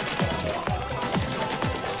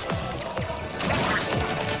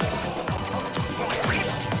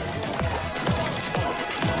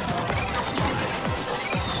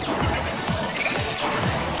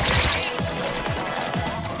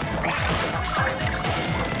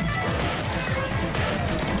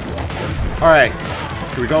 Alright,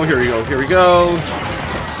 here we go, here we go, here we go.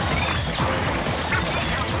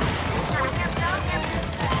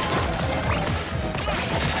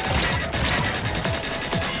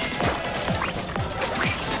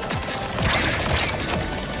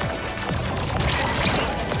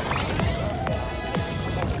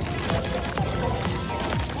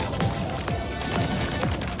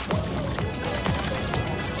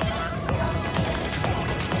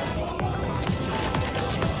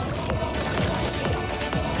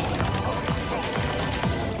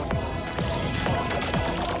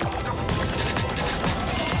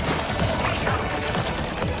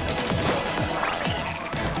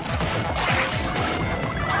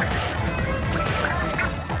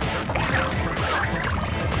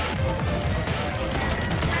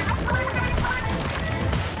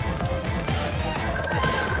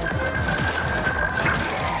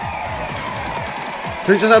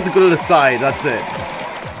 So you just have to go to the side, that's it.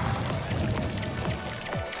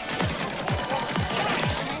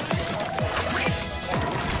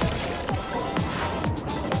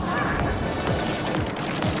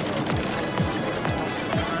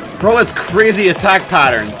 Bro has crazy attack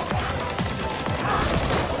patterns.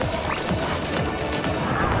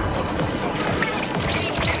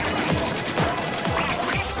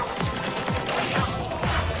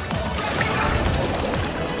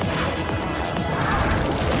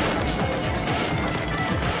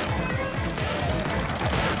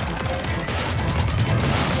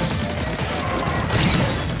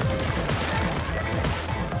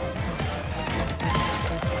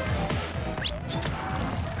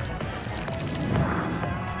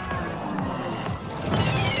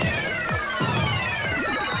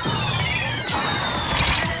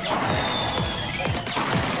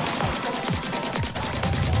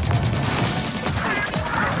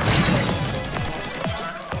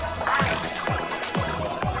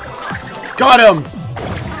 Got him!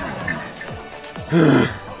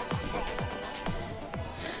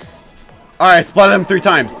 Alright, splat him 3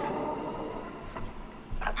 times.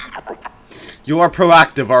 You are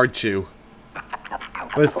proactive, aren't you?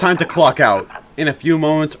 But it's time to clock out. In a few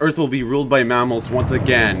moments, Earth will be ruled by mammals once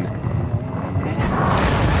again.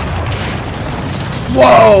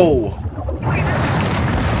 Whoa!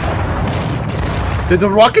 Did the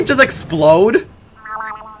rocket just explode?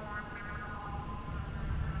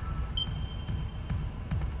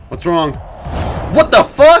 What's wrong? What the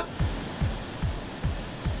fuck?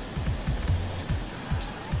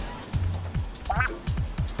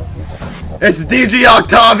 It's DG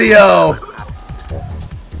Octavio!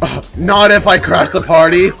 Not if I crash the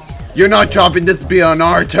party. You're not dropping this beat on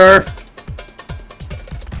our turf.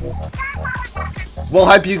 We'll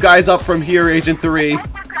hype you guys up from here, Agent 3.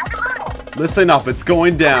 Listen up, it's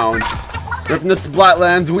going down. Ripping the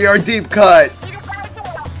Splatlands, we are deep cut.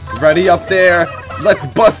 Ready up there? Let's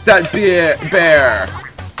bust that bear!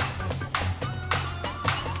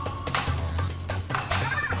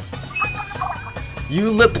 You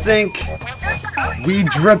lip sync. We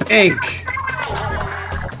drip ink.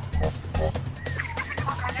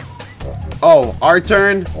 Oh, our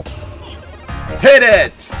turn. Hit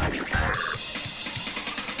it!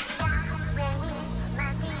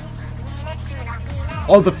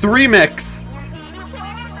 Oh, the 3-mix!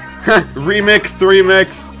 Remix,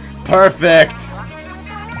 3-mix. Perfect.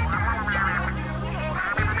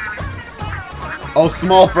 Oh,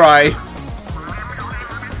 small fry.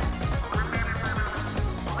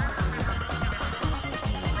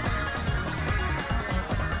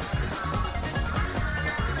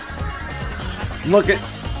 Look at...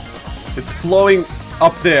 It's flowing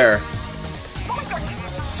up there.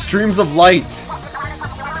 Streams of light.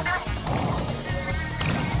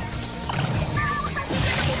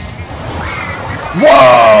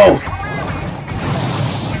 Whoa!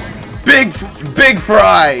 Big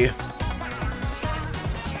fry.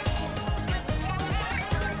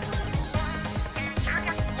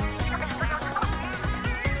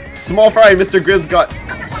 Small fry and Mr. GRIZZ got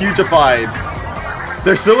hugified.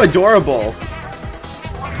 They're so adorable.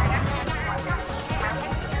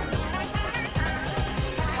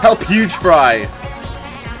 Help huge fry.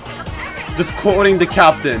 Just quoting the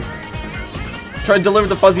captain. Try to deliver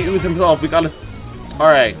the fuzzy ooze himself. We gotta...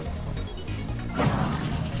 Alright.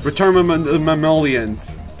 Return the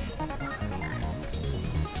mammalians.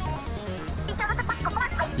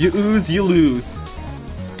 You ooze, you lose.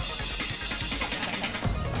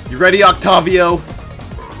 You ready, Octavio?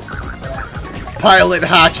 Pilot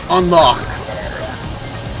hatch unlocked.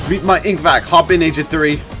 Meet my ink vac. Hop in, Agent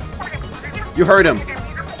 3. You heard him.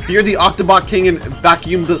 Steer the Octobot King and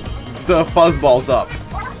vacuum the fuzzballs up.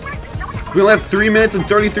 We only have 3 minutes and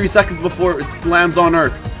 33 seconds before it slams on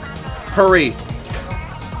Earth. Hurry.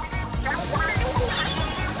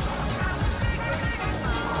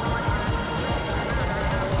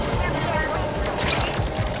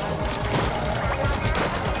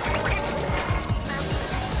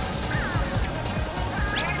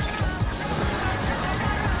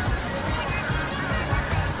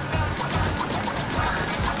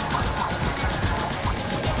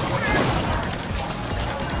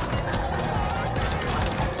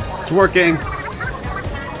 Working.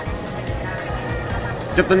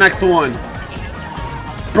 Get the next one.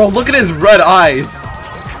 Bro, look at his red eyes.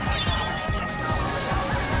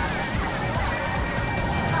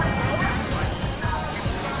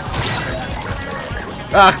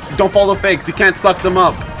 Ah, don't follow the fakes. You can't suck them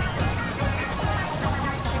up.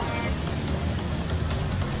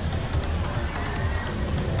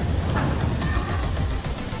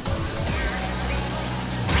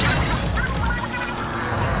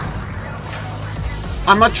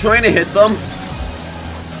 I'm not trying to hit them.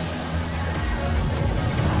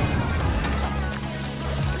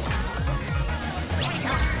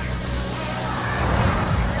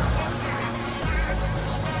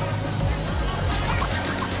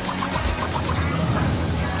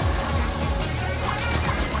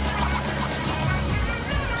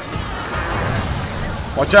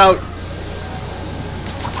 Watch out.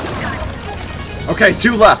 Okay,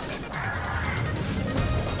 2 left.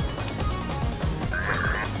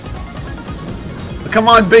 Come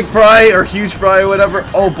on, big fry or huge fry or whatever.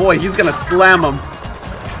 Oh boy, he's gonna slam him.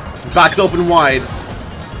 His back's open wide.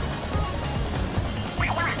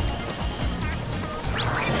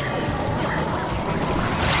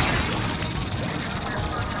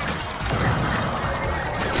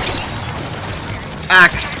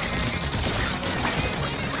 Ack.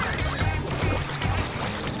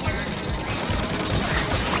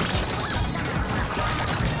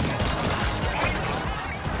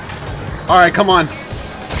 Alright, come on.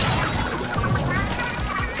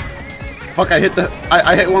 Fuck, I hit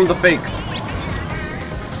one of the fakes.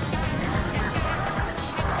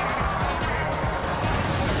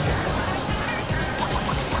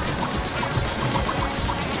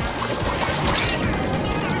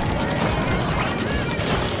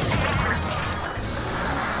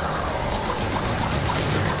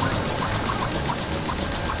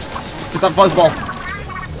 Get that fuzzball.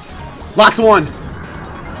 Last one.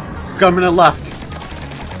 Got a minute left.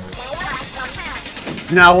 It's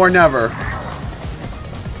now or never.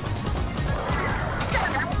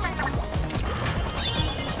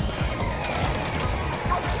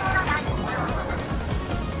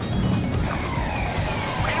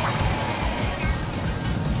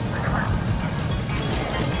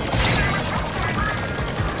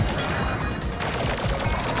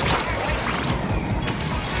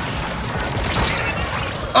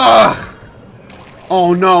 Ugh!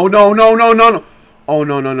 Oh no, no, no, no, no, no. Oh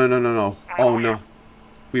no, no, no, no, no, no. Oh no.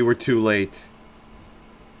 We were too late.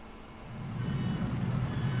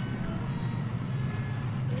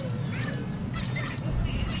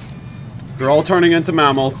 They're all turning into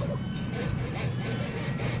mammals.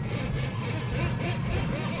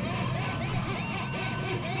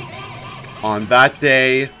 On that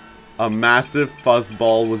day, a massive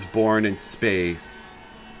fuzzball was born in space.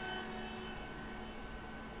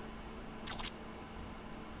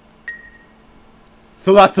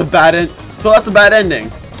 So that's a bad ending. So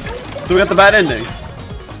we got the bad ending.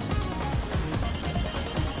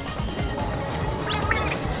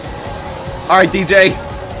 All right, DJ.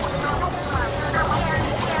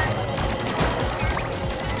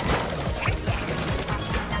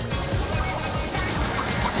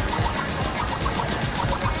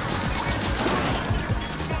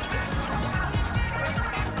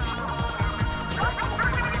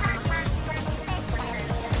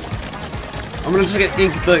 I'm gonna just get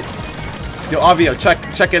ink the... Yo, Avio,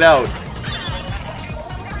 check it out.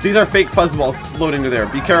 These are fake fuzzballs floating there.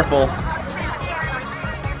 Be careful.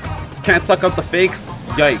 Can't suck up the fakes?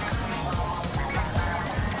 Yikes.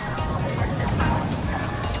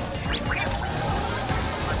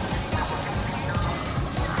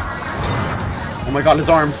 Oh my god, his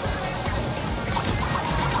arm.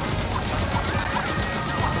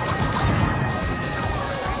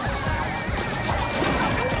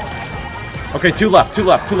 Okay, two left.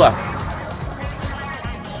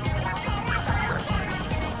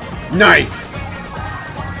 Nice!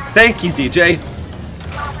 Thank you, DJ.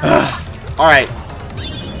 Alright.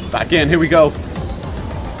 Back in, here we go.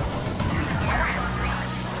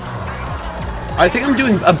 I think I'm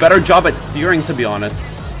doing a better job at steering, to be honest.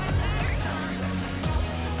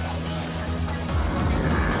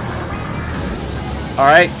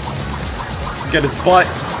 Alright. Get his butt.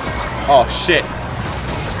 Oh, shit.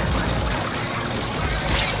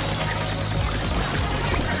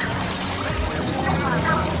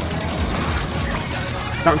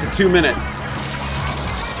 Down to 2 minutes.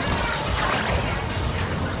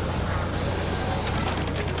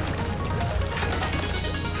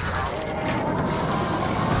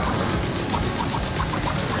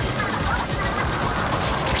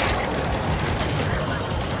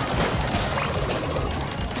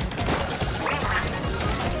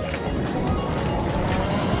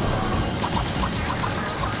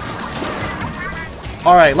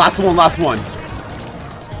 Alright, last one.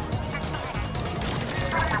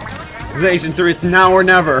 This is Agent 3, it's now or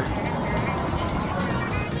never.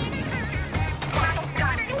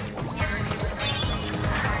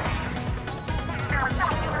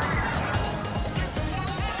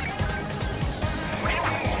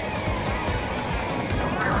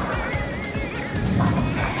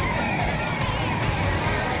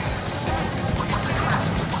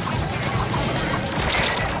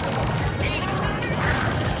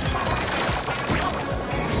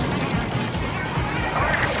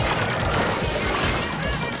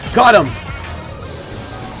 Got him!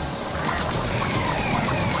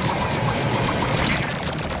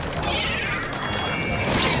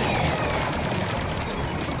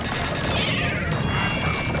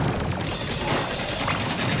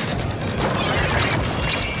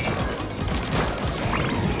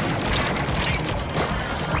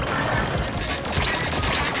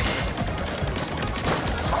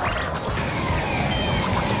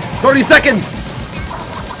 "30 seconds!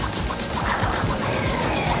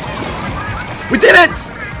 We did it!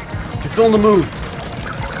 He's still on the move.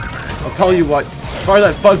 I'll tell you what. Fire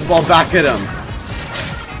that fuzzball back at him.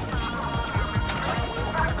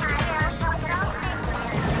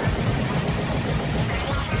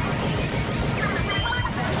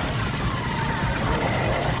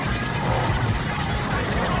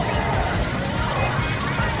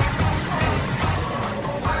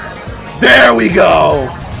 There we go!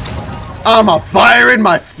 I'm a firing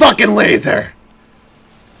my fucking laser!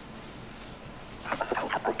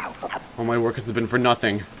 All my work has been for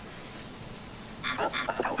nothing.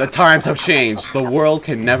 The times have changed. The world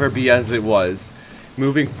can never be as it was.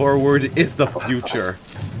 Moving forward is the future.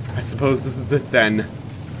 I suppose this is it then.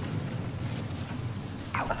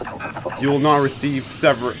 You will not receive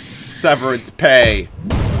severance pay.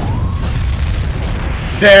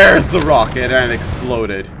 There's the rocket, and it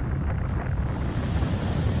exploded.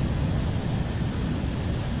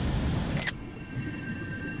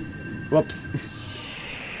 Whoops.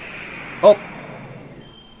 Oh!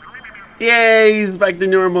 Yay! He's back to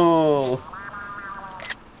normal!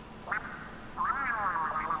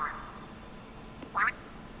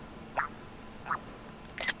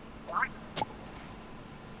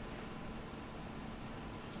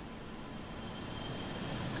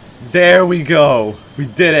 There we go! We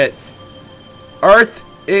did it! Earth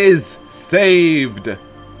is saved!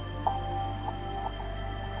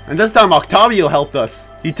 And this time Octavio helped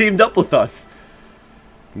us. He teamed up with us.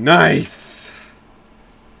 Nice!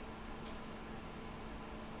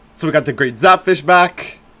 So we got the great Zapfish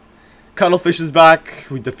back. Cuttlefish is back.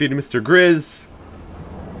 We defeated Mr. GRIZZ.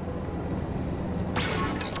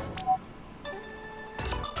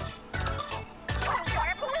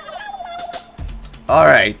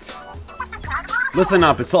 Alright. Listen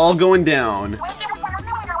up, it's all going down.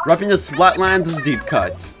 Repping the Flatlands is deep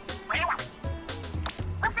cut.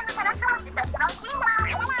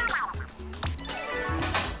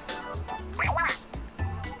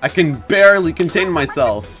 I can barely contain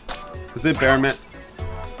myself. Is it Bearman?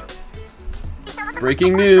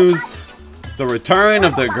 Breaking news. The return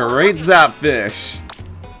of the great Zapfish.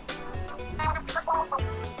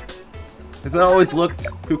 As it always looked,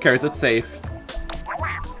 who cares, it's safe.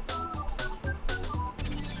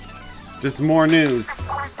 There's more news.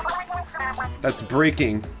 That's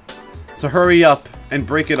breaking. So hurry up and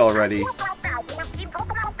break it already.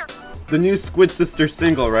 The new Squid Sister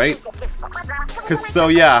single, right? So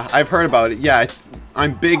yeah, I've heard about it. Yeah,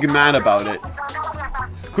 I'm big mad about it.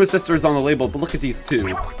 Squid Sister is on the label, but look at these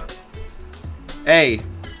two. Hey,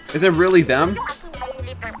 is it really them?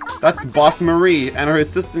 That's Boss Marie and her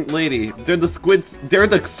assistant lady. They're the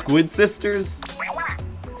Squid Sisters?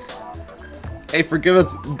 Hey, forgive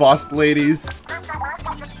us, boss ladies.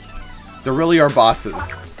 They really are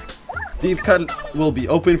bosses. Deep Cut will be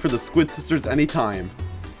open for the Squid Sisters anytime.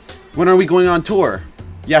 When are we going on tour?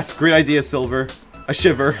 Yes, great idea, Silver. A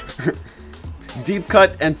shiver. Deep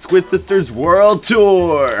Cut and Squid Sisters World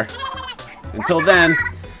Tour! Until then,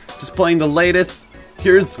 just playing the latest.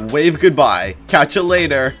 Here's Wave Goodbye. Catch you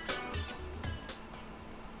later.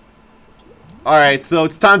 Alright, so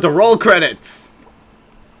it's time to roll credits!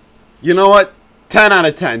 You know what? 10 out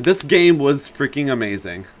of 10. This game was freaking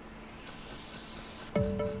amazing.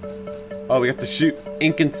 Oh, we have to shoot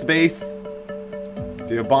ink in space. Do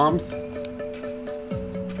you have bombs?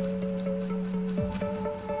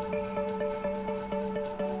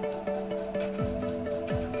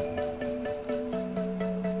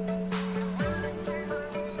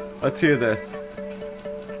 Let's hear this.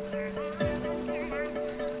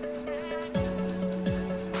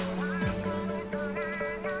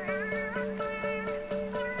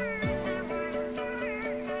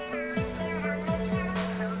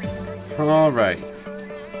 All right.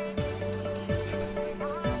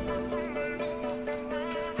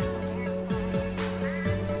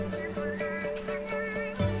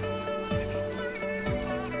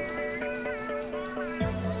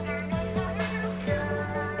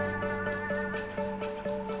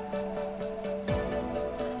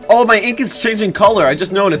 Oh, my ink is changing color. I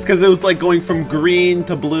just noticed because it was like going from green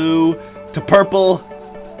to blue to purple.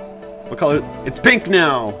 What color? It's pink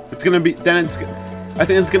now. It's gonna be, then it's, I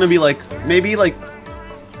think it's gonna be like, maybe like,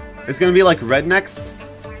 it's gonna be like red next.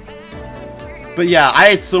 But yeah, I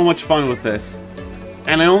had so much fun with this.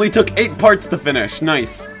 And I only took 8 parts to finish.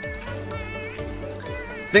 Nice.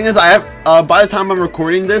 Thing is, I have, by the time I'm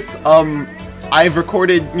recording this, I've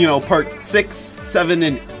recorded, you know, part 6, 7,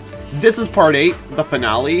 and this is part 8, the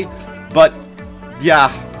finale. But, yeah.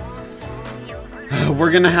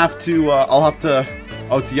 We're gonna have to, I'll have to,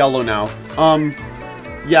 oh, it's yellow now.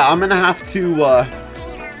 Yeah, I'm gonna have to,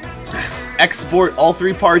 export all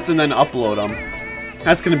 3 parts and then upload them.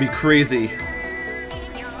 That's gonna be crazy.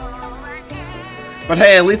 But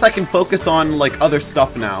hey, at least I can focus on, like, other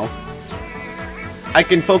stuff now. I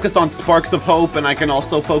can focus on Sparks of Hope, and I can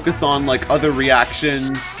also focus on, like, other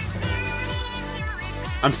reactions.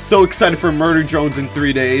 I'm so excited for Murder Drones in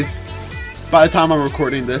 3 days. By the time I'm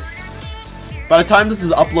recording this. By the time this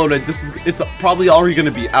is uploaded, it's probably already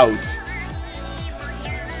gonna be out.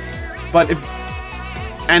 But if...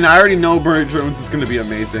 And I already know Murder Drones is gonna be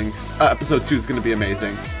amazing. Episode 2 is gonna be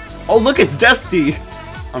amazing. Oh look, it's Dusty!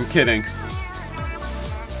 I'm kidding.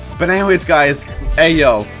 But anyways, guys, hey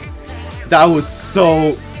yo, that was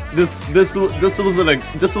so. This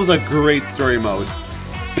was a great story mode.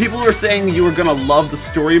 People were saying you were gonna love the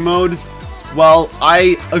story mode. Well,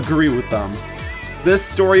 I agree with them. This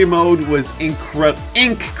story mode was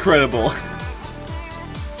incredible.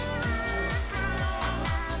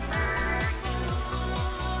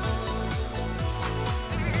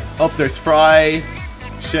 Oh, there's Fry,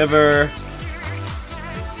 Shiver.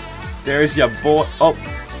 There's your boy. Oh.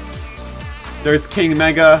 There's King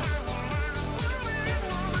Mega.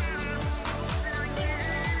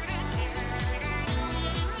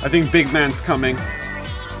 I think Big Man's coming.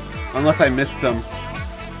 Unless I missed him.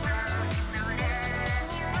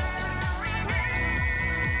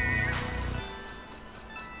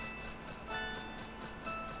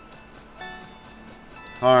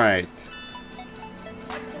 Alright.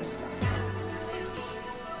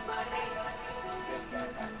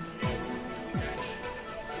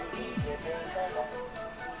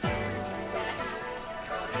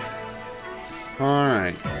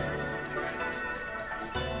 Alright.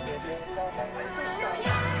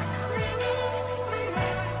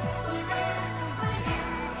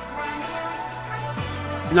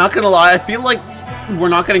 Not gonna lie, I feel like we're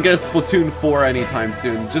not gonna get a Splatoon 4 anytime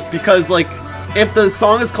soon. Just because, like, if the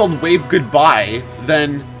song is called Wave Goodbye,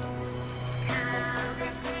 then...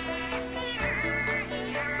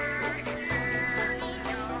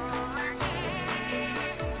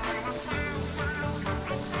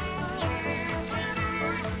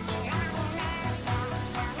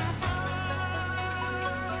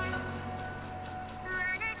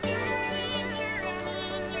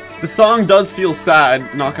 The song does feel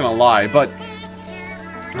sad, not gonna lie, but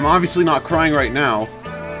I'm obviously not crying right now.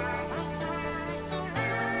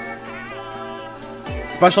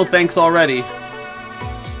 Special thanks already.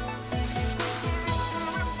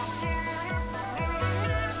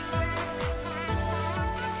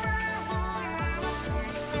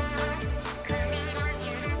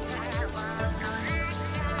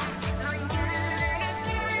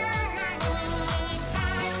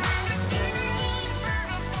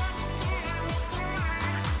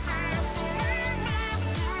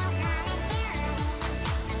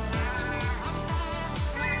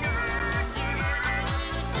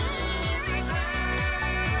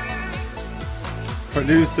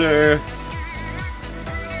 Producer,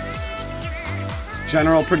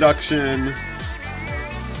 general production,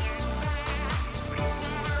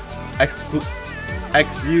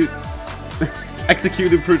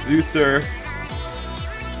 executive producer,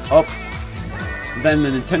 then the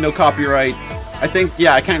Nintendo copyrights. I think,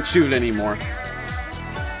 yeah, I can't shoot anymore.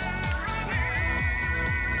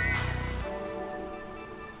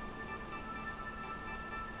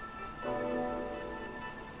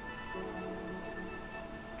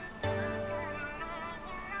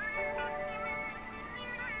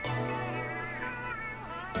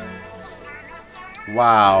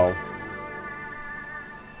 Wow.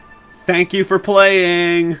 Thank you for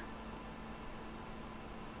playing.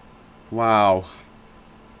 Wow.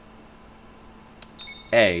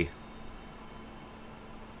 A.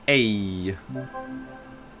 Hero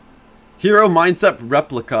Mindset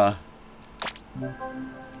Replica.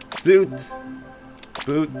 Suit.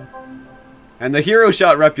 Boot. And the Hero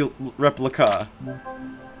Shot Replica.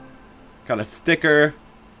 Got a sticker.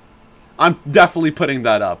 I'm definitely putting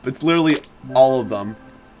that up. It's literally all of them.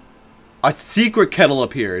 A secret kettle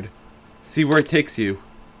appeared. See where it takes you.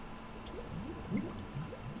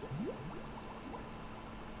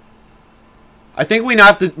 I think we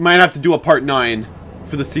might have to do a part 9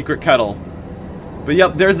 for the secret kettle. But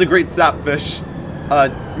yep, there's a great sapfish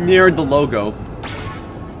near the logo.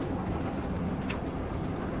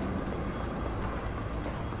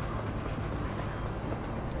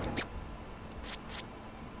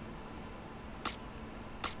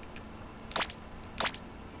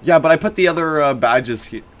 Yeah, but I put the other badges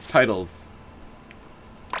here, titles.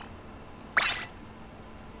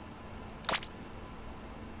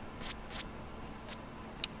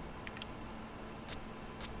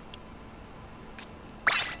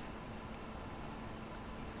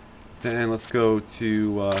 Then let's go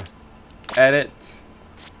to edit.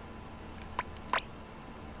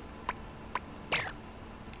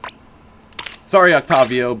 Sorry,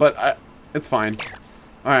 Octavio, but it's fine.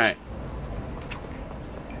 All right.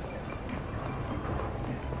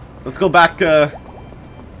 Let's go back,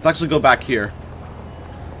 let's actually go back here.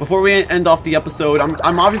 Before we end off the episode,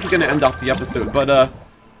 I'm obviously gonna end off the episode, but,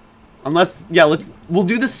 unless, yeah, we'll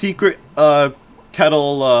do the secret,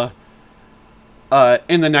 kettle,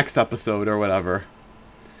 in the next episode or whatever.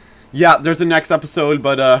 Yeah, there's a next episode,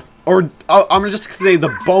 but, I'm gonna just say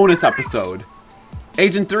the bonus episode.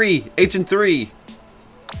 Agent 3!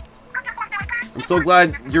 I'm so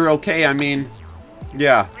glad you're okay, I mean,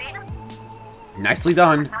 yeah. Nicely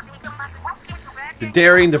done. The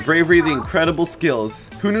daring, the bravery, the incredible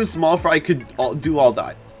skills. Who knew Small Fry could do all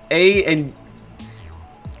that? And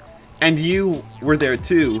you were there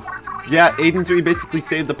too. Yeah, Agent 3 basically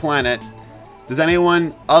saved the planet. Does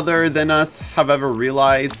anyone other than us have ever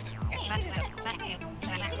realized?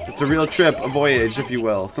 It's a real trip, a voyage, if you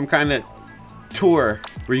will. Some kind of tour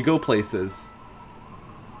where you go places.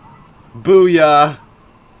 Booyah!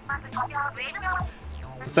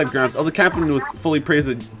 Said Gramps. Oh, the captain was fully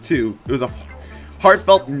praised too. It was a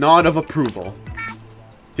heartfelt nod of approval.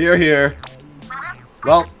 Hear, hear.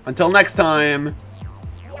 Well, until next time.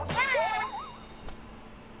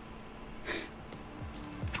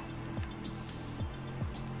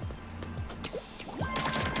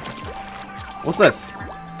 What's this?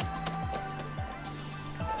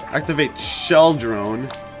 Activate shell drone.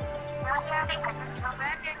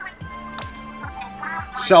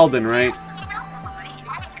 Sheldon, right?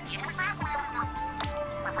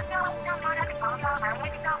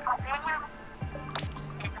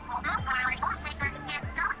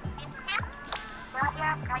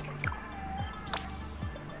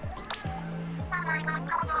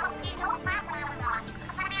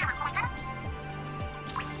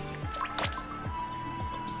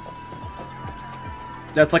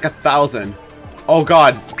 That's like 1,000. Oh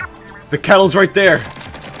god. The kettle's right there.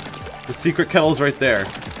 The secret kettle's right there.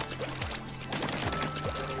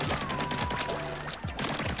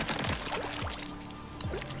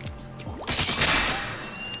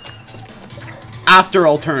 After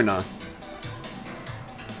Alterna.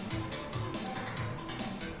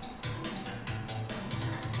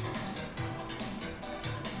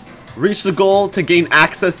 Reach the goal to gain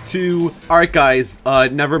access to... Alright guys,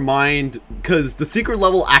 never mind, because the secret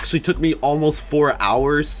level actually took me almost 4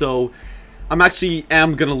 hours, so I'm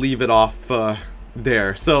gonna leave it off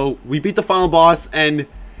there. So we beat the final boss, and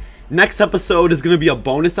next episode is gonna be a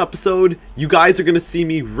bonus episode. You guys are gonna see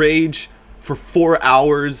me rage for 4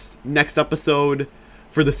 hours next episode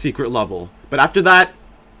for the secret level. But after that,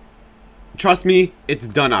 trust me, it's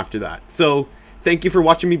done after that. So thank you for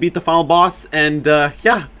watching me beat the final boss, and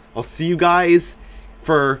yeah, I'll see you guys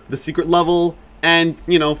for the secret level and,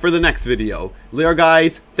 you know, for the next video. Later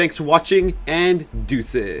guys, thanks for watching, and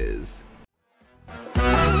deuces.